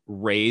would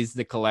raise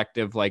the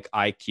collective like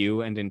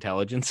IQ and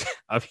intelligence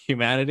of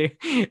humanity.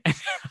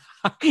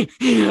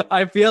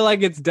 I feel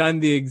like it's done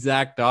the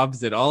exact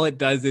opposite. All it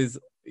does is,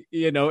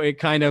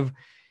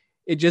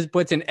 it just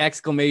puts an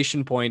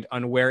exclamation point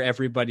on where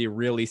everybody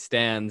really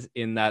stands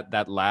in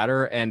that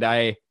ladder. And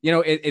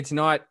it's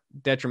not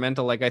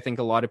detrimental. Like, I think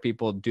a lot of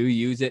people do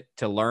use it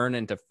to learn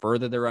and to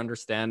further their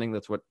understanding.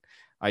 That's what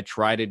I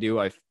try to do.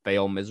 I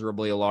fail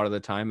miserably a lot of the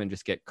time and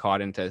just get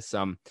caught into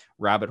some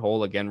rabbit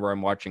hole again, where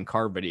I'm watching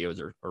car videos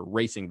or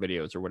racing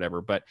videos or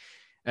whatever. But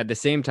at the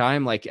same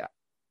time, like,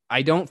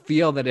 I don't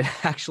feel that it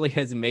actually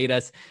has made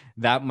us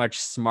that much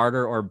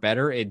smarter or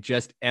better. It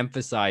just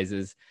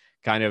emphasizes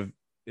kind of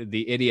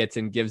the idiots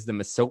and gives them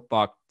a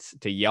soapbox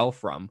to yell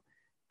from.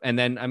 And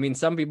then, I mean,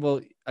 some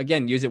people,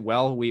 again, use it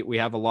well. We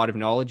have a lot of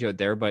knowledge out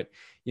there, but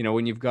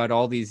when you've got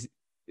all these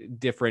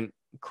different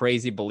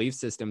crazy belief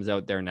systems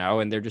out there now,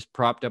 and they're just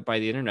propped up by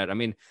the internet. I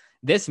mean,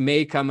 this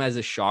may come as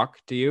a shock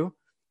to you,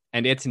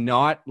 and it's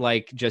not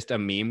like just a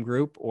meme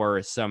group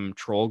or some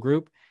troll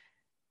group.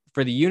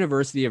 For the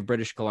University of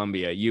British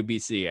Columbia,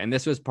 UBC, and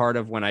this was part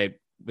of when I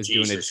was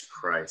doing it. Jesus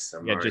Christ.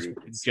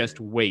 Just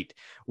wait.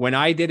 When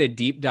I did a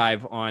deep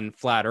dive on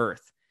flat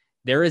Earth,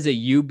 there is a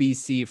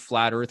UBC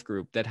flat Earth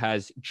group that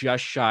has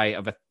just shy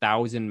of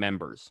 1,000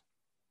 members.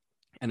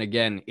 And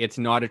again, it's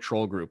not a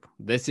troll group.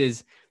 This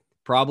is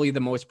probably the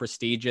most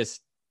prestigious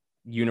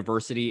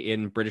university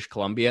in British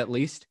Columbia, at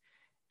least.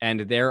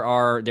 And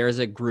there's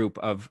a group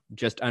of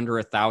just under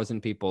 1,000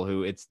 people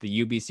who it's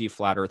the UBC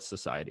Flat Earth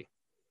Society.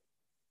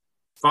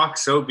 Fuck,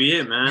 so be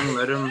it, man.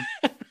 Let him.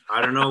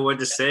 I don't know what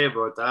to say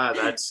about that.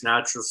 That's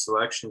natural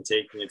selection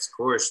taking its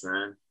course,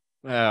 man.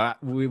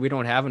 We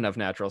don't have enough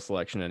natural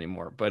selection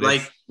anymore. But I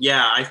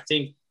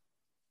think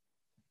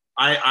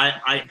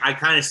I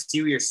kind of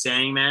see what you're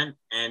saying, man,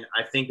 and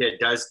I think it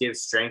does give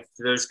strength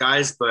to those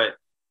guys. But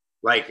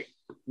like,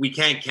 we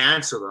can't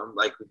cancel them.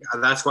 Like,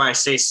 that's why I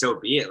say so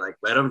be it. Like,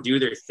 let them do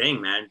their thing,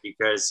 man.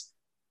 Because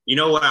you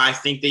know what I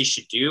think they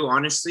should do.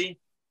 Honestly,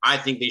 I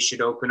think they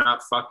should open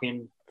up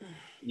fucking,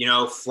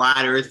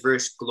 flat earth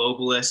versus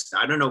globalists.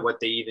 I don't know what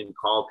they even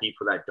call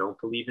people that don't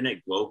believe in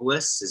it.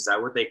 Globalists? Is that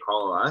what they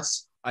call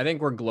us? I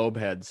think we're globe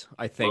heads.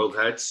 I think.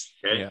 Globe heads?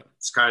 Okay. Yeah.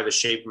 It's kind of the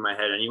shape of my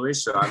head anyway,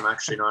 so I'm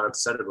actually not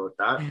upset about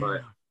that.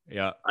 But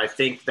yeah, I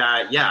think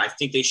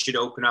they should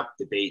open up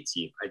debate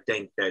team. I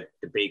think that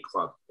debate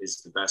club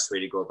is the best way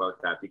to go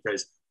about that,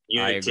 because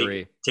I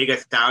agree. Take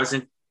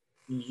 1,000.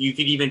 You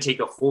could even take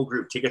a full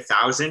group, take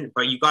 1,000,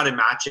 but you got to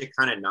match it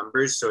kind of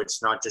numbers. So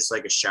it's not just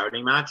like a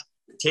shouting match.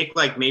 Take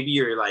like maybe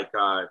your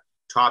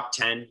top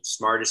 10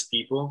 smartest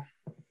people,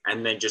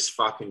 and then just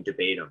fucking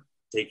debate them.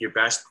 Take your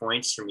best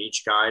points from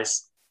each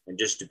guys and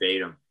just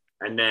debate them.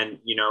 And then,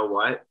 you know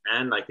what?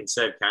 And like,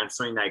 instead of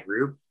canceling that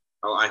group,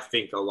 I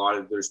think a lot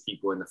of those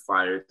people in the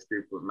Flat Earth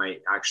group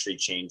might actually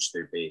change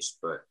their base.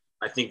 But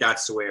I think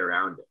that's the way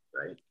around it,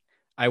 right?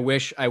 I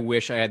wish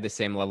I had the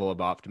same level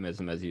of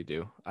optimism as you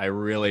do. I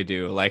really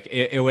do. Like,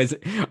 it was,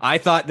 I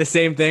thought the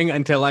same thing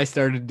until I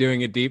started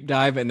doing a deep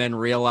dive, and then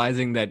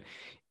realizing that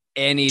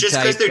just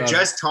because they're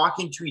just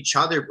talking to each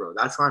other, bro.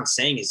 That's what I'm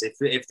saying, is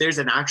if there's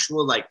an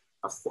actual like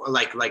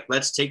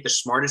let's take the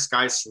smartest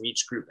guys from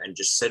each group and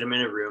just sit them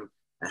in a room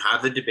and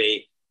have the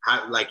debate.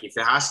 If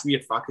it has to be a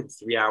fucking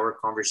 3-hour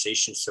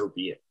conversation, so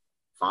be it.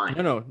 Fine.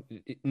 No.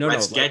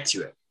 Let's get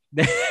to it.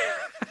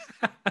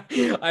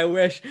 I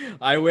wish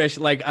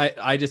like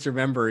I just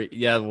remember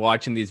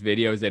watching these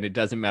videos, and it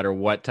doesn't matter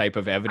what type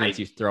of evidence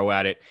you throw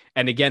at it.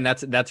 And again,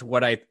 that's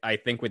what I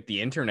think with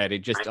the internet, it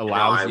just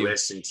allows you. I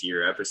listened to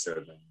your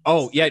episode.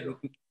 Oh yeah,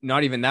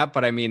 not even that,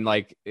 but I mean,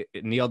 like,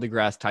 Neil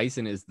deGrasse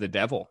Tyson is the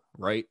devil,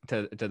 right,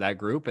 to that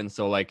group. And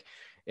so like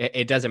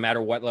it doesn't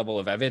matter what level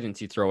of evidence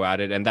you throw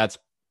at it. And that's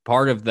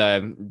part of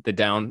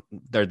the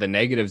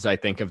negatives, I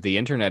think, of the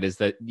internet, is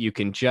that you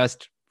can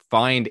just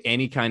find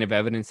any kind of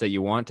evidence that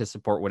you want to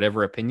support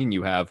whatever opinion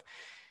you have.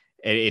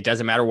 It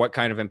doesn't matter what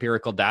kind of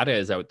empirical data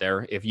is out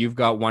there. If you've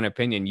got one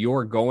opinion,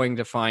 you're going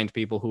to find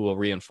people who will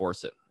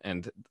reinforce it.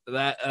 And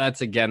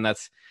that's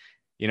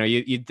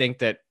you'd think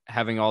that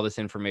having all this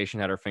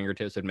information at our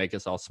fingertips would make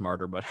us all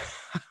smarter, but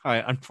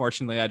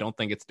unfortunately, I don't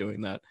think it's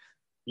doing that.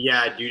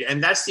 Yeah, dude.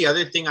 And that's the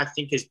other thing I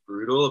think is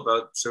brutal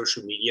about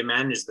social media,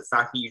 man, is the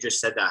fact that you just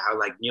said that, how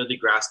like Neil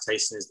deGrasse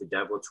Tyson is the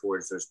devil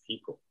towards those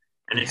people.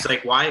 And it's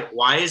like,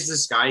 why is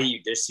this guy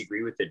you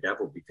disagree with the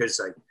devil? Because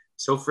like,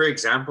 so for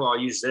example, I'll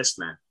use this,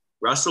 man.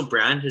 Russell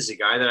Brand is a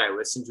guy that I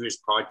listen to his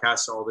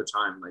podcast all the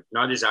time. Like,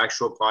 not his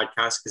actual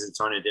podcast because it's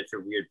on a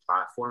different weird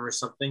platform or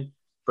something,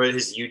 but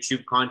his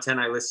YouTube content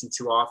I listen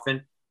to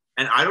often.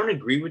 And I don't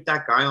agree with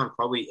that guy on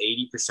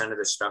probably 80% of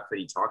the stuff that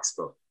he talks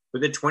about.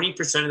 But the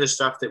 20% of the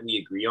stuff that we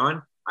agree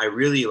on, I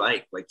really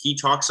like. Like, he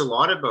talks a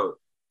lot about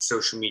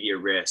social media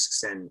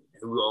risks and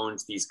who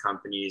owns these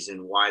companies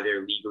and why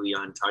they're legally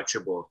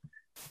untouchable.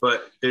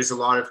 But there's a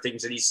lot of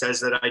things that he says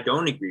that I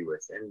don't agree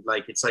with. And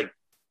like, it's like,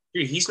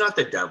 dude, he's not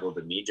the devil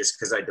to me just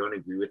because I don't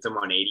agree with him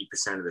on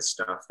 80% of the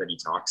stuff that he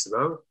talks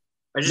about.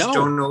 I just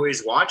don't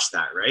always watch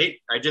that, right?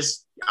 I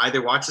just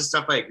either watch the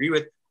stuff I agree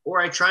with, or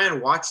I try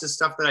and watch the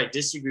stuff that I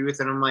disagree with,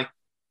 and I'm like,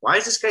 why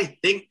does this guy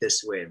think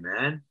this way,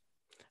 man?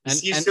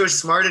 He's so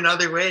smart in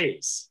other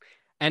ways.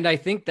 And I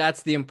think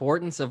that's the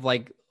importance of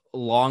like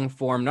long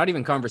form, not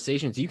even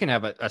conversations. You can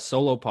have a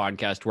solo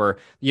podcast where,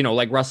 you know,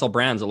 like Russell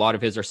Brand's, a lot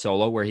of his are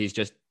solo where he's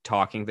just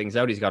talking things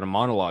out. He's got a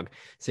monologue.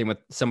 Same with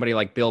somebody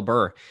like Bill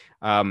Burr.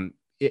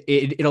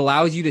 It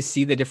allows you to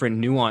see the different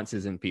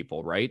nuances in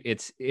people, right?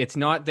 It's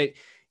not that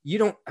you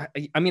don't,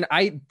 I mean,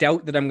 I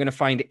doubt that I'm going to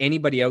find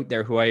anybody out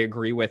there who I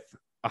agree with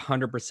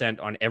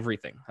 100% on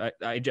everything.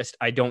 I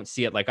don't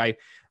see it. Like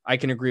I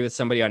can agree with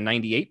somebody on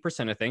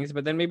 98% of things,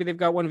 but then maybe they've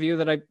got one view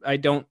that I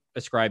don't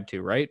ascribe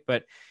to, right?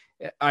 But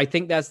I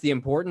think that's the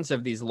importance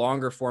of these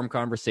longer form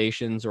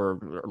conversations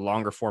or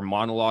longer form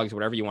monologues,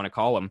 whatever you want to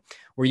call them,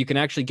 where you can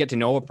actually get to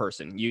know a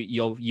person.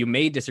 You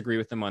may disagree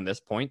with them on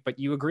this point, but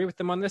you agree with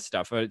them on this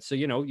stuff. So,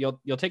 you know,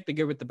 you'll take the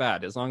good with the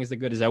bad. As long as the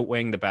good is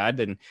outweighing the bad,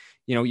 then,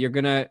 you know, you're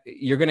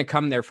gonna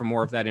come there for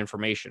more of that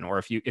information. Or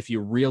if you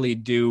really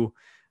do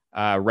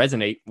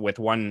resonate with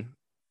one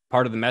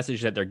part of the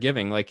message that they're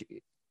giving, like,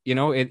 you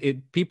know,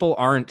 people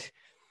are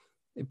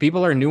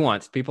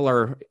nuanced. People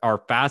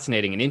are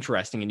fascinating and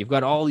interesting, and you've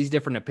got all these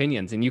different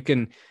opinions, and you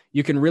can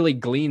really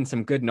glean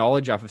some good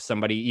knowledge off of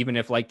somebody, even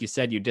if, like you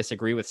said, you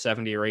disagree with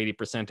 70 or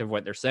 80% of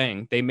what they're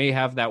saying. They may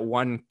have that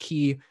one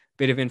key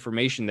bit of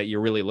information that you're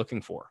really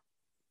looking for.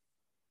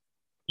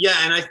 Yeah,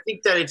 and I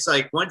think that it's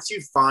like once you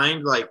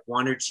find like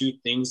one or two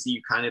things that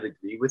you kind of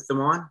agree with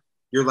them on,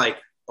 you're like,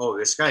 oh,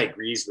 this guy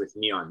agrees with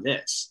me on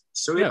this.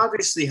 So he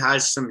obviously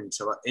has some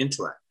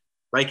intellect.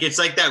 Like, it's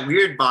like that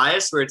weird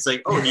bias where it's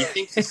like, oh, he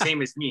thinks the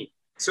same as me.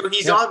 So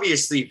he's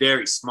obviously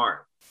very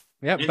smart.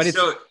 Yeah, but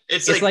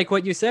it's like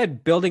what you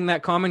said, building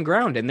that common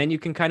ground, and then you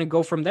can kind of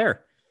go from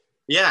there.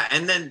 Yeah,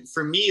 and then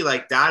for me,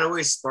 like, that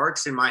always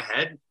sparks in my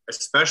head,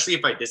 especially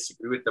if I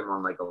disagree with them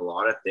on like a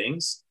lot of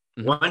things.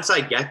 Mm-hmm. Once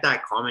I get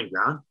that common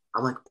ground,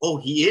 I'm like, oh,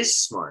 he is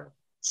smart.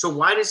 So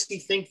why does he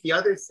think the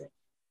other thing?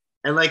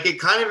 And like, it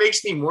kind of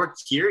makes me more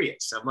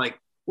curious. I'm like,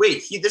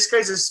 wait, this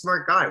guy's a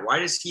smart guy. Why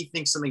does he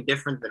think something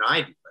different than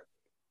I do?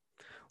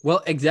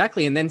 Well,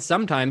 exactly. And then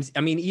sometimes, I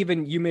mean,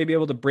 even you may be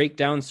able to break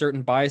down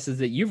certain biases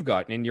that you've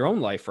gotten in your own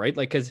life, right?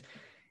 Like, because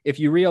if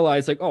you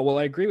realize like, oh, well,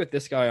 I agree with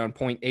this guy on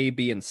point A,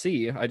 B, and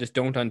C, I just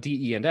don't on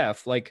D, E, and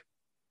F. Like,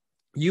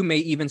 you may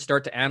even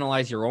start to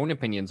analyze your own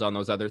opinions on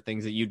those other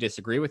things that you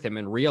disagree with him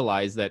and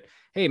realize that,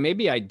 hey,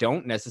 maybe I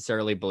don't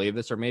necessarily believe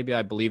this, or maybe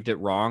I believed it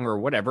wrong or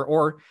whatever.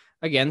 Or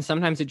again,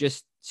 sometimes it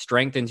just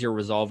strengthens your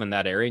resolve in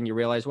that area and you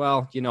realize,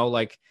 well, you know,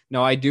 like,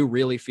 no, I do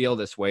really feel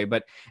this way,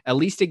 but at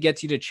least it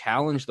gets you to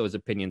challenge those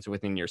opinions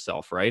within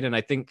yourself. Right. And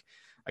I think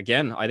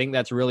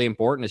that's really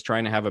important, is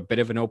trying to have a bit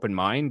of an open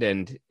mind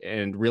and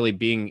really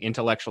being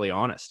intellectually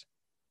honest.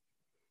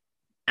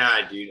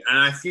 Yeah, dude. And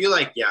I feel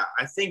like,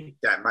 I think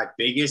that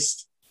the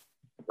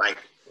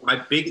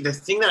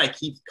thing that I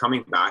keep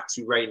coming back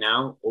to right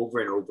now over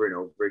and over and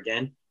over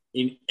again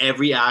in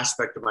every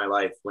aspect of my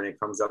life when it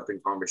comes up in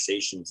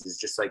conversations is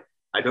just like,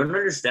 I don't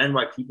understand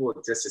why people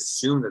just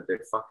assume that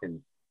they're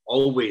fucking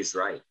always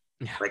right.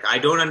 Yeah. Like, I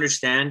don't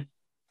understand.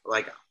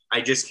 Like,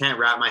 I just can't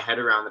wrap my head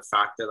around the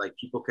fact that like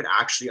people could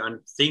actually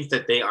think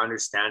that they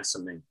understand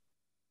something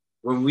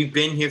when we've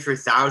been here for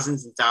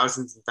thousands and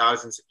thousands and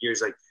thousands of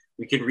years. Like,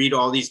 we can read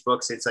all these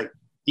books. It's like,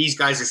 these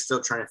guys are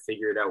still trying to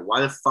figure it out.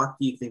 Why the fuck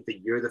do you think that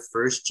you're the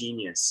first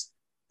genius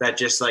that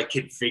just like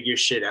can figure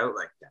shit out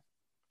like that?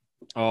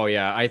 Oh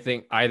yeah. I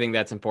think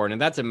that's important.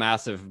 And that's a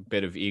massive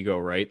bit of ego,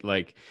 right?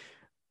 Like,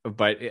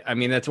 but I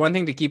mean, that's one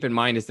thing to keep in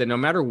mind, is that no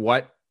matter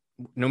what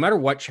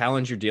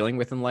challenge you're dealing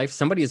with in life,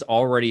 somebody has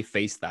already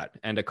faced that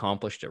and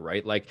accomplished it,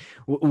 right? Like,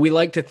 we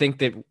like to think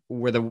that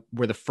we're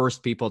the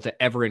first people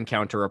to ever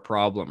encounter a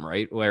problem,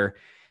 right? Where,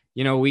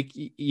 you know,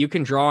 you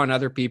can draw on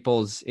other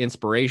people's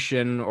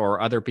inspiration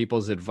or other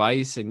people's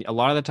advice, and a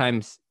lot of the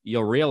times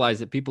you'll realize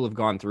that people have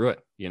gone through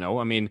it. You know,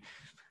 I mean,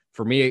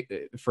 for me,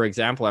 for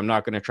example, I'm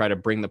not going to try to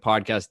bring the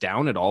podcast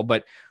down at all,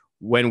 but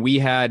when we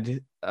had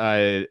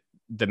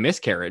the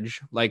miscarriage,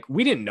 like,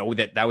 we didn't know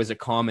that was a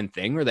common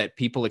thing or that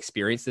people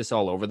experience this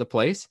all over the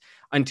place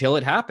until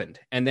it happened.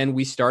 And then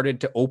we started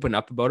to open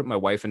up about it, my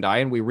wife and I,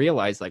 and we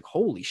realized like,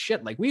 holy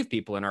shit, like, we have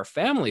people in our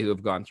family who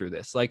have gone through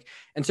this. Like,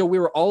 and so we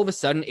were all of a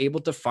sudden able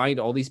to find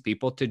all these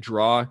people to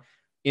draw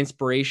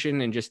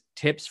inspiration and just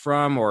tips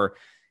from, or,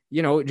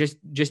 you know, just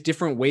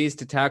different ways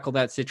to tackle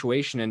that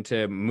situation and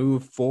to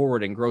move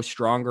forward and grow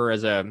stronger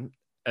as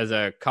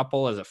a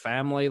couple, as a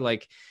family.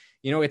 Like,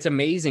 you know, it's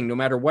amazing. No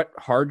matter what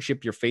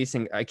hardship you're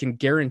facing, I can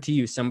guarantee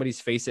you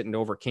somebody's faced it and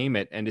overcame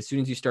it. And as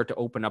soon as you start to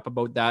open up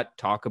about that,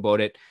 talk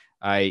about it,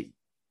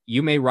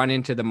 you may run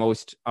into the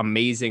most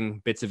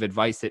amazing bits of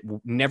advice that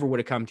never would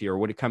have come to you, or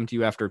would have come to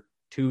you after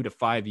 2 to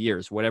 5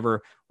 years,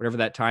 whatever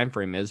that time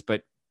frame is.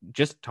 But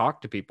just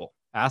talk to people,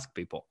 ask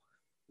people.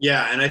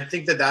 Yeah, and I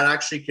think that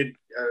actually could,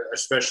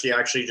 especially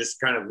actually just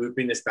kind of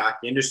looping this back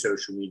into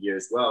social media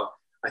as well.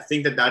 I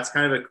think that that's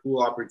kind of a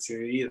cool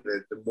opportunity,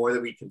 the more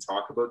that we can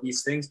talk about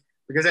these things,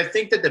 because I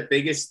think that the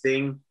biggest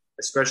thing,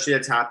 especially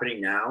that's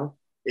happening now,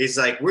 is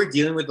like we're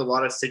dealing with a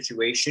lot of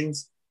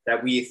situations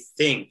that we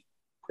think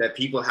that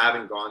people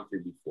haven't gone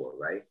through before,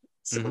 right?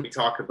 So we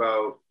talk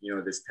about,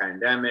 this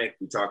pandemic,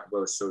 we talk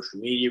about social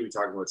media, we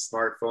talk about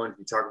smartphones,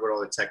 we talk about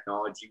all the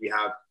technology we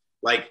have.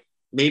 Like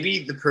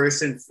maybe the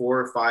person 4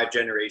 or 5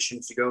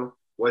 generations ago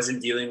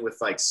wasn't dealing with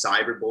like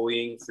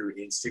cyberbullying through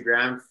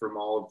Instagram from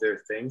all of their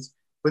things,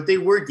 but they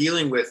were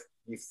dealing with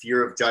the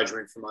fear of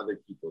judgment from other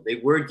people. They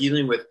were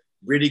dealing with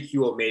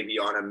ridicule maybe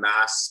on a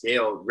mass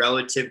scale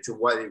relative to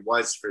what it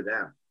was for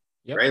them,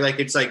 right? Like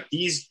it's like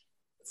these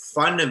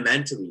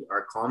fundamentally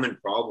are common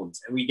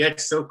problems, and we get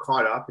so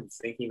caught up in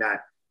thinking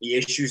that the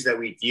issues that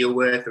we deal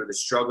with or the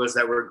struggles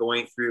that we're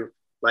going through,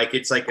 like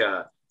it's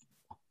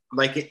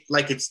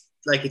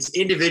it's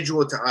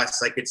individual to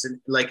us, like it's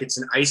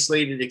an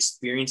isolated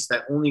experience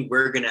that only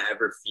we're gonna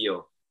ever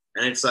feel.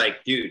 And it's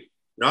like, dude,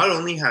 not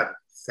only have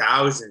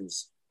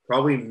thousands,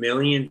 probably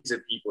millions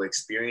of people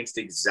experienced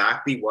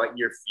exactly what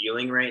you're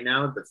feeling right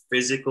now, the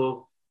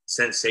physical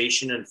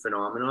sensation and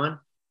phenomenon,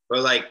 but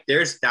like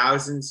there's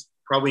thousands,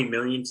 probably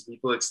millions of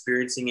people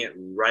experiencing it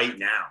right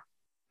now.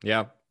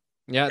 Yeah.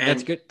 And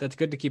that's good. That's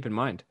good to keep in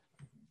mind.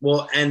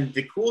 Well, and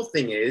the cool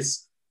thing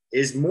is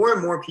more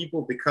and more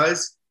people,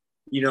 because,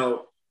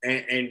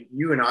 and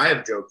you and I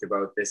have joked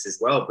about this as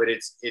well, but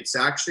it's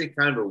actually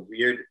kind of a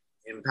weird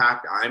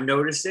impact I'm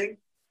noticing,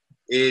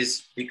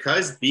 is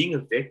because being a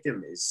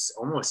victim is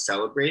almost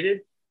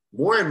celebrated.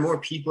 More and more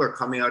people are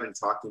coming out and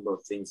talking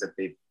about things that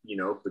they've,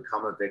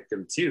 become a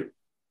victim to.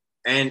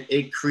 And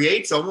it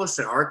creates almost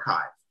an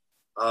archive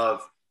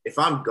of, if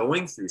I'm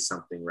going through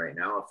something right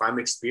now, if I'm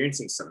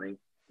experiencing something,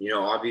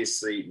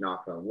 obviously,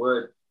 knock on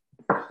wood,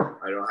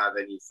 I don't have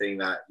anything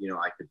that,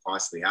 I could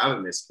possibly have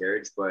a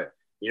miscarriage, but,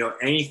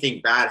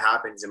 anything bad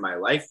happens in my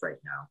life right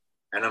now.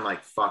 And I'm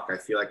like, fuck, I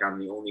feel like I'm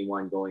the only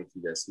one going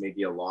through this,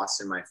 maybe a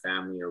loss in my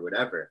family or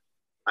whatever.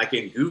 I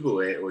can Google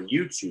it or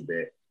YouTube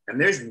it, and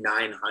there's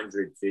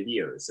 900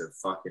 videos of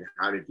fucking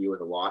how to deal with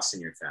a loss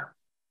in your family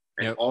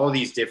and all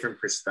these different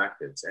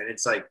perspectives. And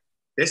it's like,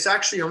 this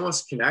actually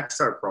almost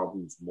connects our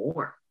problems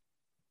more.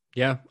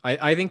 Yeah,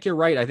 I think you're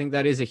right. I think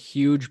that is a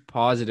huge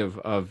positive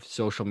of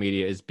social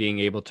media, is being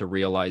able to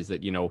realize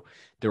that,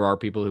 there are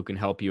people who can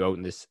help you out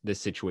in this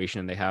situation,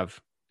 and they have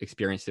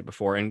experienced it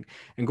before. And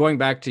going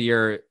back to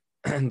your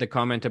the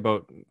comment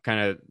about kind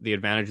of the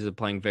advantages of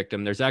playing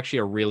victim, there's actually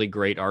a really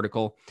great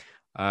article.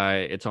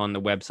 It's on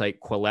the website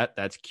Quillette.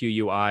 That's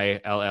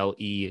Quillette.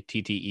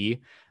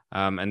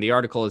 And the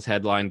article is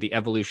headlined "The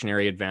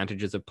Evolutionary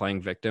Advantages of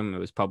Playing Victim." It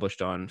was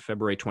published on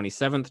February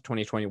 27th,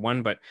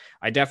 2021. But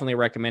I definitely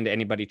recommend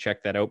anybody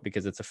check that out,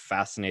 because it's a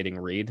fascinating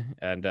read.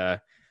 And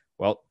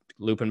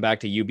looping back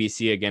to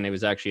UBC again, it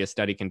was actually a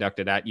study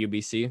conducted at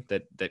UBC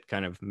that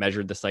kind of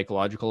measured the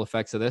psychological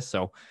effects of this.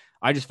 So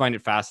I just find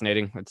it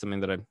fascinating. It's something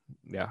that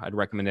I'd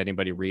recommend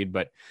anybody read.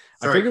 But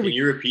sorry, can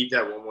you repeat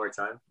that one more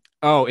time?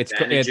 Oh, it's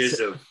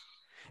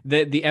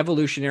the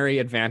evolutionary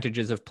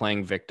advantages of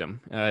playing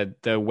victim.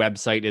 The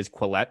website is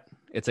Quillette.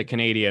 It's a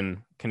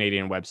Canadian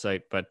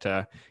website, but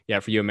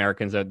for you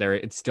Americans out there,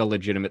 it's still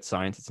legitimate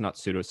science. It's not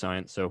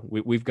pseudoscience. So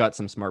we've got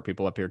some smart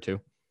people up here too.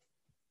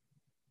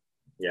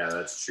 Yeah,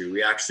 that's true.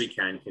 We actually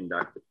can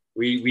conduct it.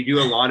 We do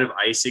a lot of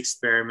ice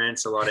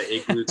experiments, a lot of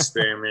igloo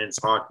experiments,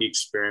 hockey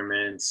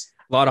experiments.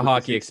 A lot of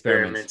hockey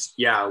experiments.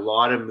 Yeah, a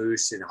lot of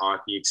moose and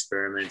hockey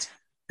experiments,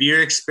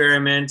 beer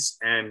experiments,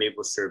 and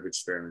maple syrup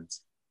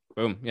experiments.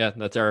 Boom. Yeah,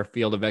 that's our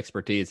field of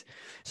expertise.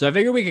 So I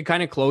figured we could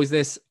kind of close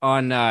this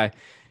on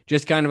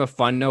just kind of a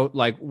fun note.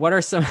 Like, what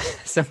are some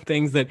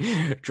things that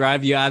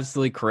drive you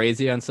absolutely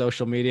crazy on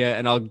social media?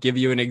 And I'll give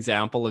you an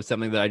example of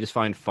something that I just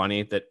find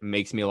funny that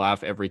makes me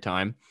laugh every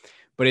time.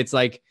 But it's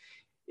like,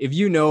 if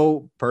you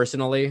know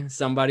personally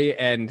somebody,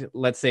 and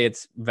let's say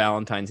it's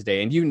Valentine's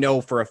Day, and you know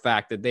for a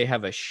fact that they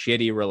have a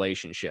shitty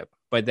relationship,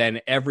 but then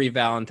every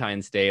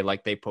Valentine's Day,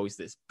 like, they post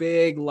this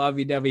big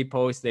lovey-dovey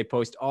post, they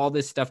post all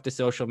this stuff to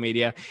social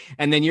media,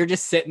 and then you're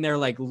just sitting there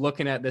like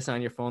looking at this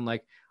on your phone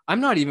like,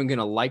 I'm not even going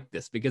to like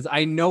this, because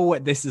I know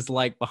what this is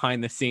like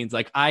behind the scenes.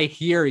 Like, I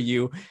hear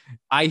you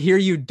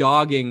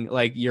dogging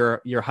like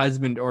your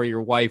husband or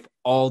your wife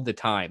all the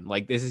time.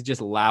 Like, this is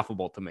just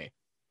laughable to me.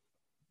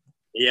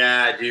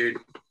 Yeah, dude.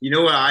 You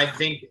know what I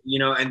think,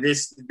 and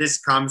this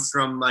comes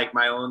from like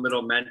my own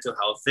little mental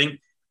health thing,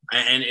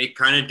 and it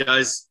kind of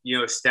does,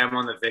 stem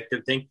on the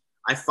victim thing.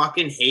 I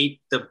fucking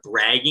hate the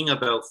bragging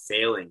about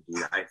failing,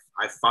 dude. I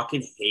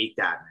fucking hate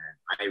that, man.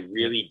 I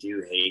really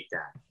do hate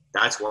that.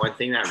 That's one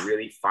thing that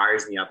really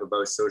fires me up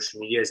about social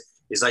media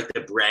is like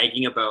the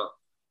bragging about,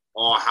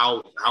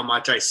 how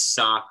much I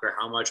suck or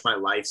how much my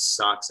life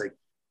sucks. Like,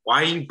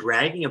 why are you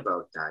bragging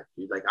about that,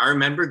 dude? Like, I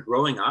remember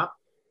growing up,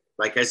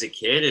 like as a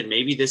kid, and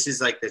maybe this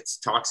is like this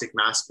toxic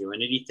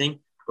masculinity thing,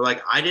 but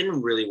like, I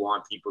didn't really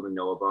want people to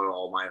know about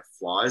all my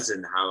flaws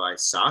and how I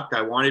sucked.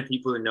 I wanted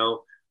people to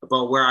know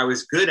about where I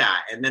was good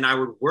at, and then I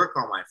would work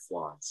on my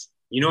flaws.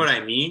 You know what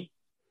I mean?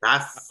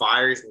 That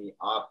fires me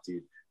up,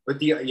 dude.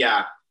 But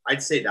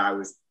I'd say that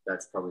was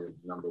that's probably the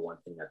number one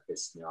thing that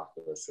pisses me off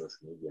about social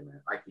media,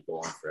 man. I could go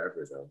on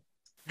forever though.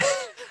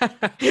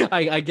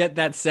 I get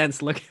that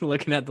sense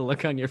looking at the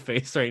look on your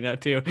face right now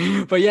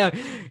too. But yeah,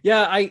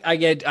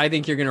 I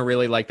think you're gonna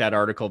really like that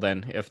article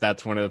then, if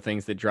that's one of the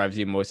things that drives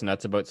you most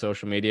nuts about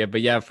social media.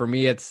 But yeah, for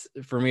me it's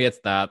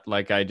that,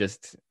 like,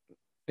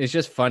 it's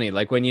just funny,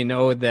 like when you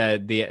know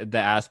the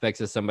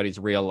aspects of somebody's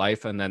real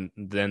life, and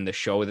then the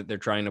show that they're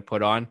trying to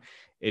put on,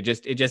 it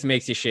just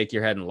makes you shake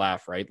your head and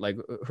laugh, right? Like,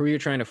 who are you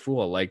trying to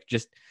fool? Like,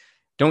 just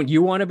don't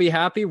you want to be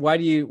happy? Why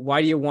do you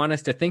want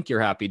us to think you're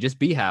happy? Just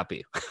be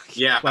happy.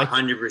 Yeah, like,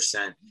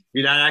 100%.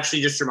 Dude, that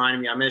actually just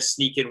reminded me. I'm gonna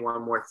sneak in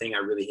one more thing I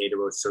really hate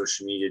about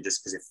social media,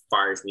 just because it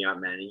fires me up,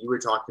 man. And you were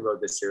talking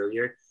about this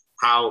earlier,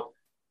 how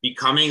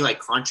becoming like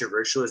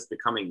controversial is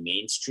becoming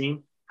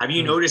mainstream. Have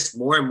you noticed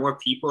more and more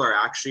people are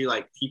actually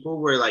like, people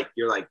were like,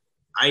 you're like,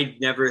 I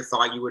never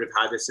thought you would have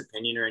had this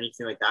opinion or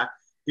anything like that.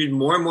 Dude,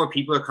 more and more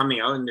people are coming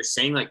out and they're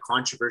saying like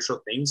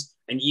controversial things.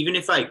 And even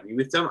if I agree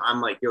with them, I'm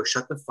like, yo,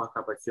 shut the fuck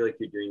up. I feel like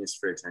you're doing this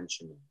for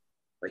attention.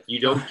 Like, you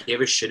don't give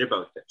a shit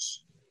about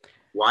this.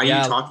 Why are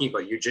you talking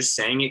about it? You're just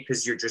saying it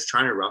because you're just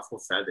trying to ruffle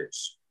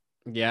feathers.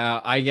 Yeah,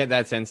 I get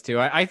that sense too.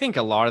 I think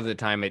a lot of the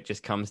time it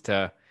just comes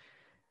to,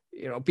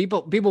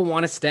 people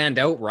want to stand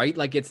out, right?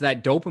 Like, it's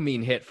that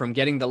dopamine hit from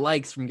getting the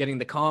likes, from getting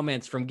the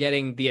comments, from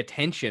getting the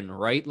attention,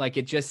 right? Like,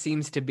 it just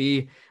seems to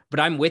be, but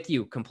I'm with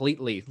you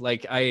completely.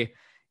 Like, and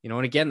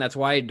again, that's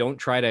why I don't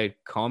try to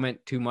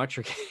comment too much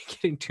or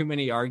getting too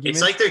many arguments.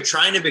 It's like they're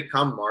trying to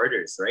become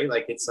martyrs, right?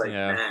 Like, it's like,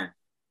 man,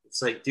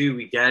 it's like, dude,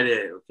 we get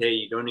it. Okay,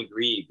 you don't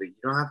agree, but you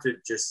don't have to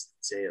just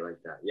say it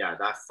like that. Yeah,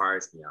 that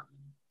fires me up.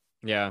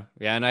 Yeah,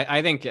 and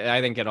I think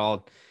it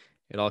all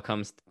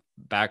comes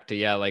back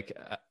to like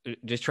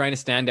just trying to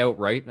stand out,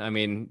 right? I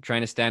mean,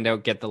 trying to stand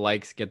out, get the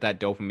likes, get that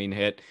dopamine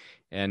hit,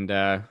 and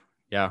I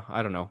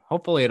don't know.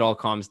 Hopefully, it all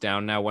calms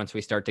down now once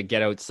we start to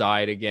get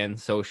outside again,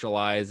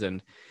 socialize,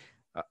 and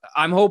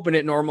I'm hoping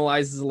it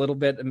normalizes a little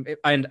bit.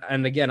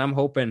 And again, I'm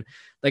hoping,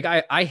 like,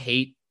 I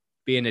hate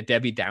being a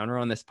Debbie Downer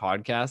on this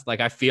podcast. Like,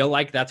 I feel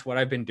like that's what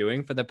I've been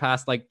doing for the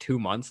past like 2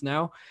 months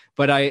now.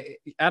 But I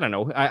don't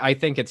know. I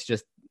think it's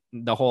just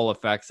the whole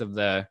effects of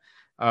the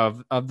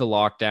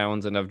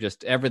lockdowns and of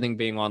just everything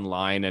being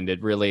online, and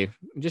it really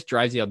just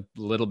drives you a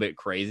little bit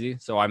crazy.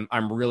 So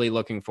I'm really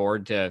looking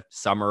forward to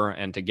summer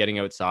and to getting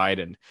outside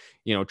and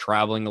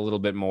traveling a little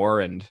bit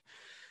more. And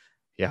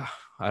yeah,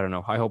 I don't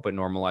know. I hope it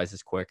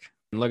normalizes quick.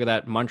 And look at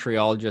that.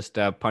 Montreal just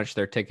punched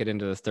their ticket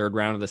into the third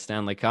round of the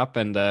Stanley Cup,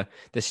 and the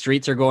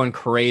streets are going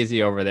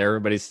crazy over there.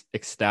 Everybody's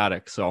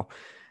ecstatic. So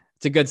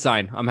it's a good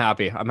sign. I'm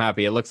happy.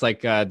 It looks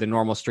like the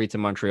normal streets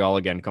in Montreal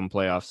again come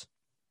playoffs.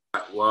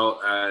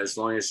 Well, as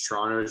long as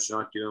Toronto's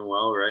not doing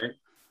well, right?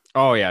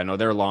 Oh yeah, no,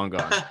 they're long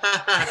gone.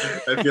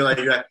 I feel like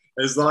that.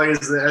 As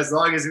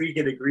long as we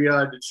can agree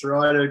on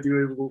Toronto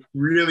doing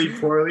really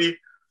poorly,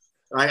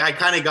 I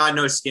kind of got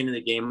no skin in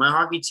the game. My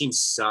hockey team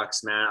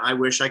sucks, man. I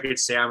wish I could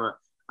say I'm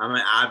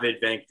an avid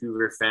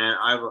Vancouver fan.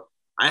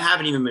 I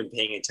haven't even been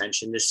paying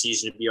attention this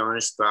season, to be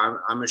honest, but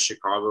I'm a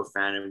Chicago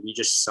fan, and we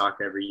just suck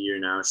every year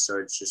now. So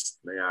it's just,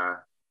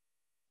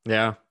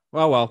 yeah.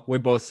 Well, we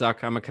both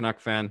suck. I'm a Canuck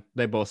fan.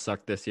 They both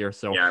suck this year.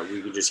 So yeah,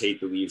 we could just hate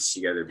the Leafs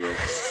together, bro.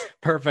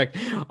 Perfect.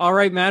 All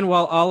right, man.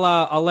 Well,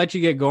 I'll let you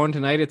get going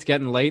tonight. It's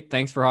getting late.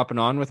 Thanks for hopping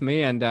on with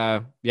me, and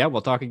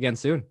we'll talk again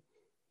soon.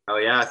 Oh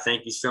yeah,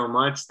 thank you so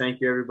much. Thank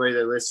you, everybody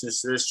that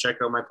listens to this. Check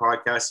out my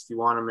podcast if you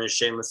want. I'm going to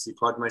shamelessly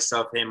plug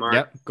myself. Hey, Mark.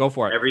 Yep, go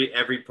for it.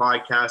 Every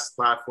podcast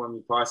platform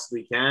you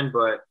possibly can.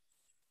 But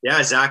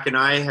yeah, Zach and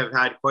I have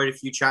had quite a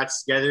few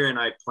chats together, and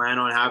I plan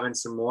on having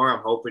some more.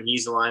 I'm hoping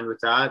he's aligned with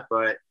that.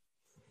 But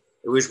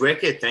it was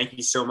wicked. Thank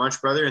you so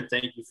much, brother, and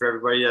thank you for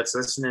everybody that's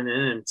listening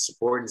in and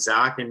supporting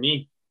Zach and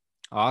me.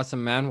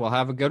 Awesome, man. We'll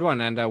have a good one,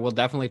 and we'll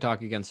definitely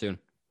talk again soon.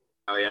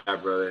 Oh yeah,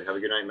 brother. Have a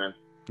good night, man.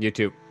 You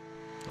too.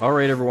 All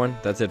right, everyone,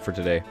 that's it for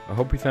today. I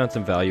hope you found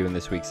some value in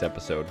this week's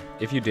episode.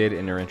 If you did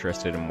and are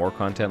interested in more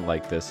content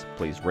like this,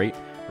 please rate,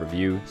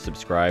 review,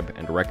 subscribe,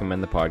 and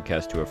recommend the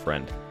podcast to a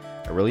friend.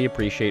 I really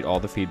appreciate all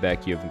the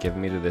feedback you have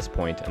given me to this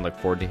point and look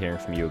forward to hearing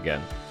from you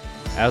again.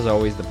 As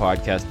always, the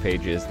podcast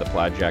page is The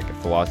Plaid Jacket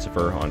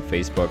Philosopher on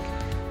Facebook,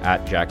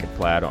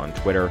 @JacketPlaid on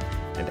Twitter,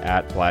 and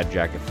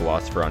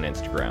 @PlaidJacketPhilosopher on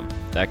Instagram.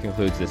 That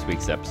concludes this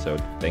week's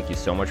episode. Thank you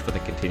so much for the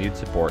continued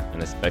support,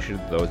 and especially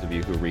to those of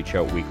you who reach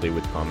out weekly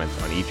with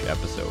comments on each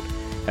episode.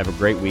 Have a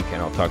great week,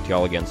 and I'll talk to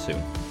y'all again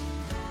soon.